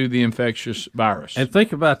to the infectious virus. And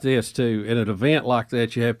think about this, too. In an event like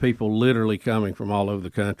that, you have people literally coming from all over the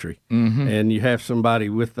country, and you have somebody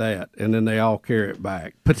with that, and then they all carry it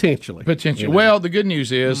back, potentially. Potentially. You know? Well, the good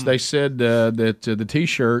news is they said that the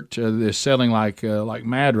T-shirt is selling like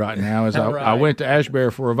mad right now. As I went to Ashbury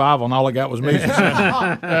for Revival, and all I got was measles.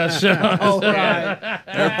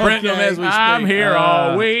 They're printing them as we speak. I'm here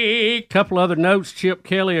all week. Couple other notes. Chip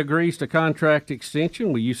Kelly agrees to contract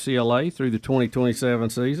extension with UCLA through the 2027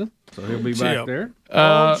 season, so he'll be back there.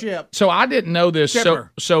 So I didn't know this.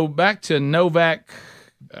 So back to Novak,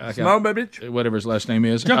 whatever his last name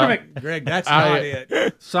is. Greg, that's not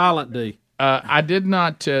it. Silent D. I did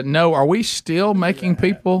not know. Are we still making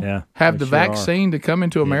people have the vaccine to come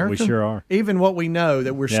into America? We sure are. Even what we know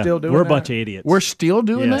that we're still doing. We're a bunch of idiots. We're still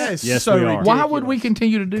doing that? Yes, so we are. ridiculous. Why would we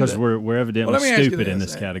continue to do that? Because we're evidently stupid in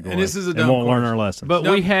this category. And this is a and dumb won't learn question. our lessons. But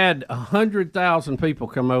we had 100,000 people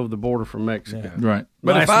come over the border from Mexico. Right.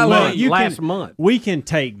 But last month. We can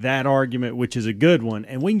take that argument, which is a good one,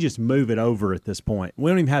 and we can just move it over at this point. We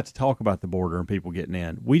don't even have to talk about the border and people getting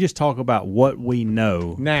in. We just talk about what we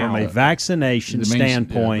know from a vaccination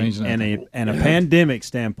standpoint and a pandemic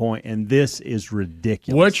standpoint, and this is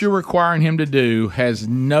ridiculous. What you're requiring him to do has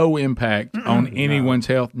no impact on anyone's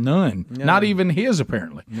health. None. Not even his,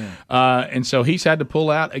 apparently. And so he's had to pull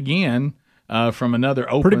out again. From another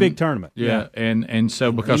open, pretty big tournament, and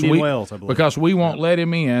so because Wales, we won't let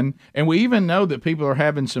him in, and we even know that people are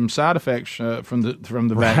having some side effects from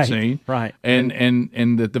the vaccine, right?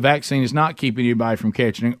 And that the vaccine is not keeping anybody from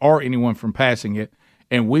catching it or anyone from passing it,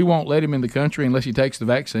 and we won't let him in the country unless he takes the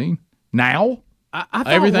vaccine now. I thought,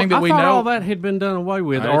 everything that we know, all that had been done away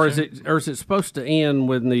with, or is it supposed to end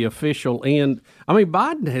when the official end? I mean,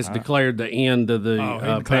 Biden has declared the end of the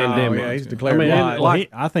pandemic. He's declared.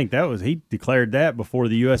 I think he declared that before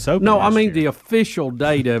the U.S. Open. No, I mean the official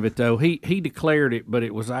date of it though. He declared it, but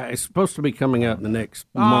it's supposed to be coming out in the next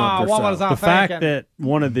month or so. The fact that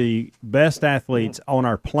one of the best athletes on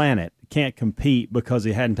our planet can't compete because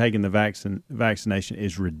he hadn't taken the vaccination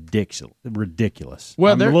is ridiculous.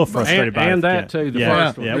 Well, I'm a little frustrated by it. And that too. The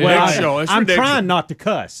first one. Well, I'm trying not to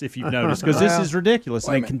cuss if you've noticed because this is ridiculous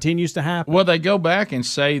and it continues to happen. Well, they go back and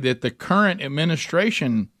say that the current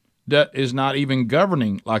administration is not even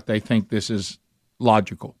governing like they think this is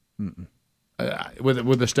logical.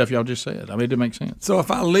 With the stuff y'all just said, I mean, it didn't make sense. So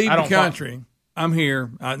if I leave the country, I'm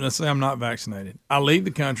here. Let's say I'm not vaccinated. I leave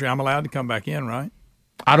the country. I'm allowed to come back in, right?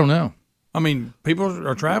 I don't know. I mean, people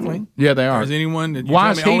are traveling. Yeah, they are. Is anyone?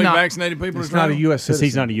 Why is he only not vaccinated people? He's not a U.S. citizen.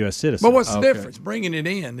 He's not a U.S. citizen. But what's the difference? Bringing it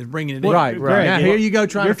in is bringing it in. Right. Now, here you go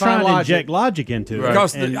trying to inject logic into it.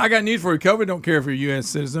 Because I got news for you. COVID don't care if you're a U.S.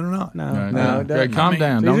 citizen or not. No. Greg, calm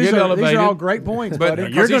down. Don't get elevated. These are all great points, but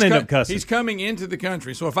buddy. You're going to end up cussing. He's coming into the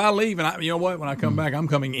country. So if I leave and you know what? When I come back, I'm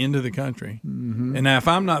coming into the country. And now if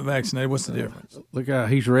I'm not vaccinated, what's the difference? Look out!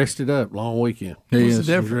 He's rested up. Long weekend. What's the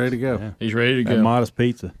difference? He's ready to go. Yeah. He's ready to go. That modest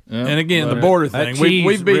pizza. And again, the border thing.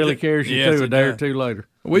 We've beat really carries you too a day or two later.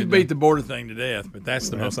 We beat the border thing to death, but that's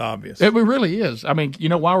the most obvious. It really is. I mean, you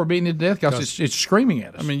know why we're beating it to death? Because it's screaming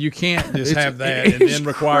at us. I mean, you can't just have that and then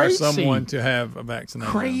require someone to have a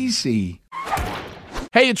vaccination. Crazy.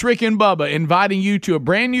 Hey, it's Rick and Bubba inviting you to a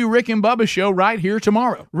brand new Rick and Bubba show right here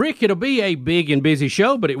tomorrow. Rick, it'll be a big and busy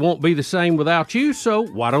show, but it won't be the same without you, so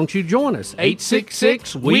why don't you join us?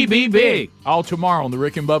 866-WE-BE-BIG. All tomorrow on the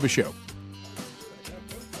Rick and Bubba show.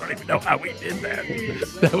 I don't even know how we did that.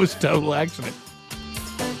 That was a total accident.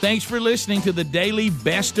 Thanks for listening to the daily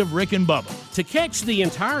Best of Rick and Bubba. To catch the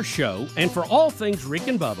entire show and for all things Rick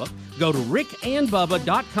and Bubba, go to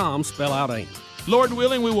rickandbubba.com, spell out AIM. Lord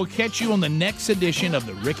willing, we will catch you on the next edition of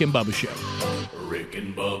the Rick and Bubba Show. Rick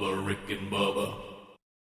and Bubba, Rick and Bubba.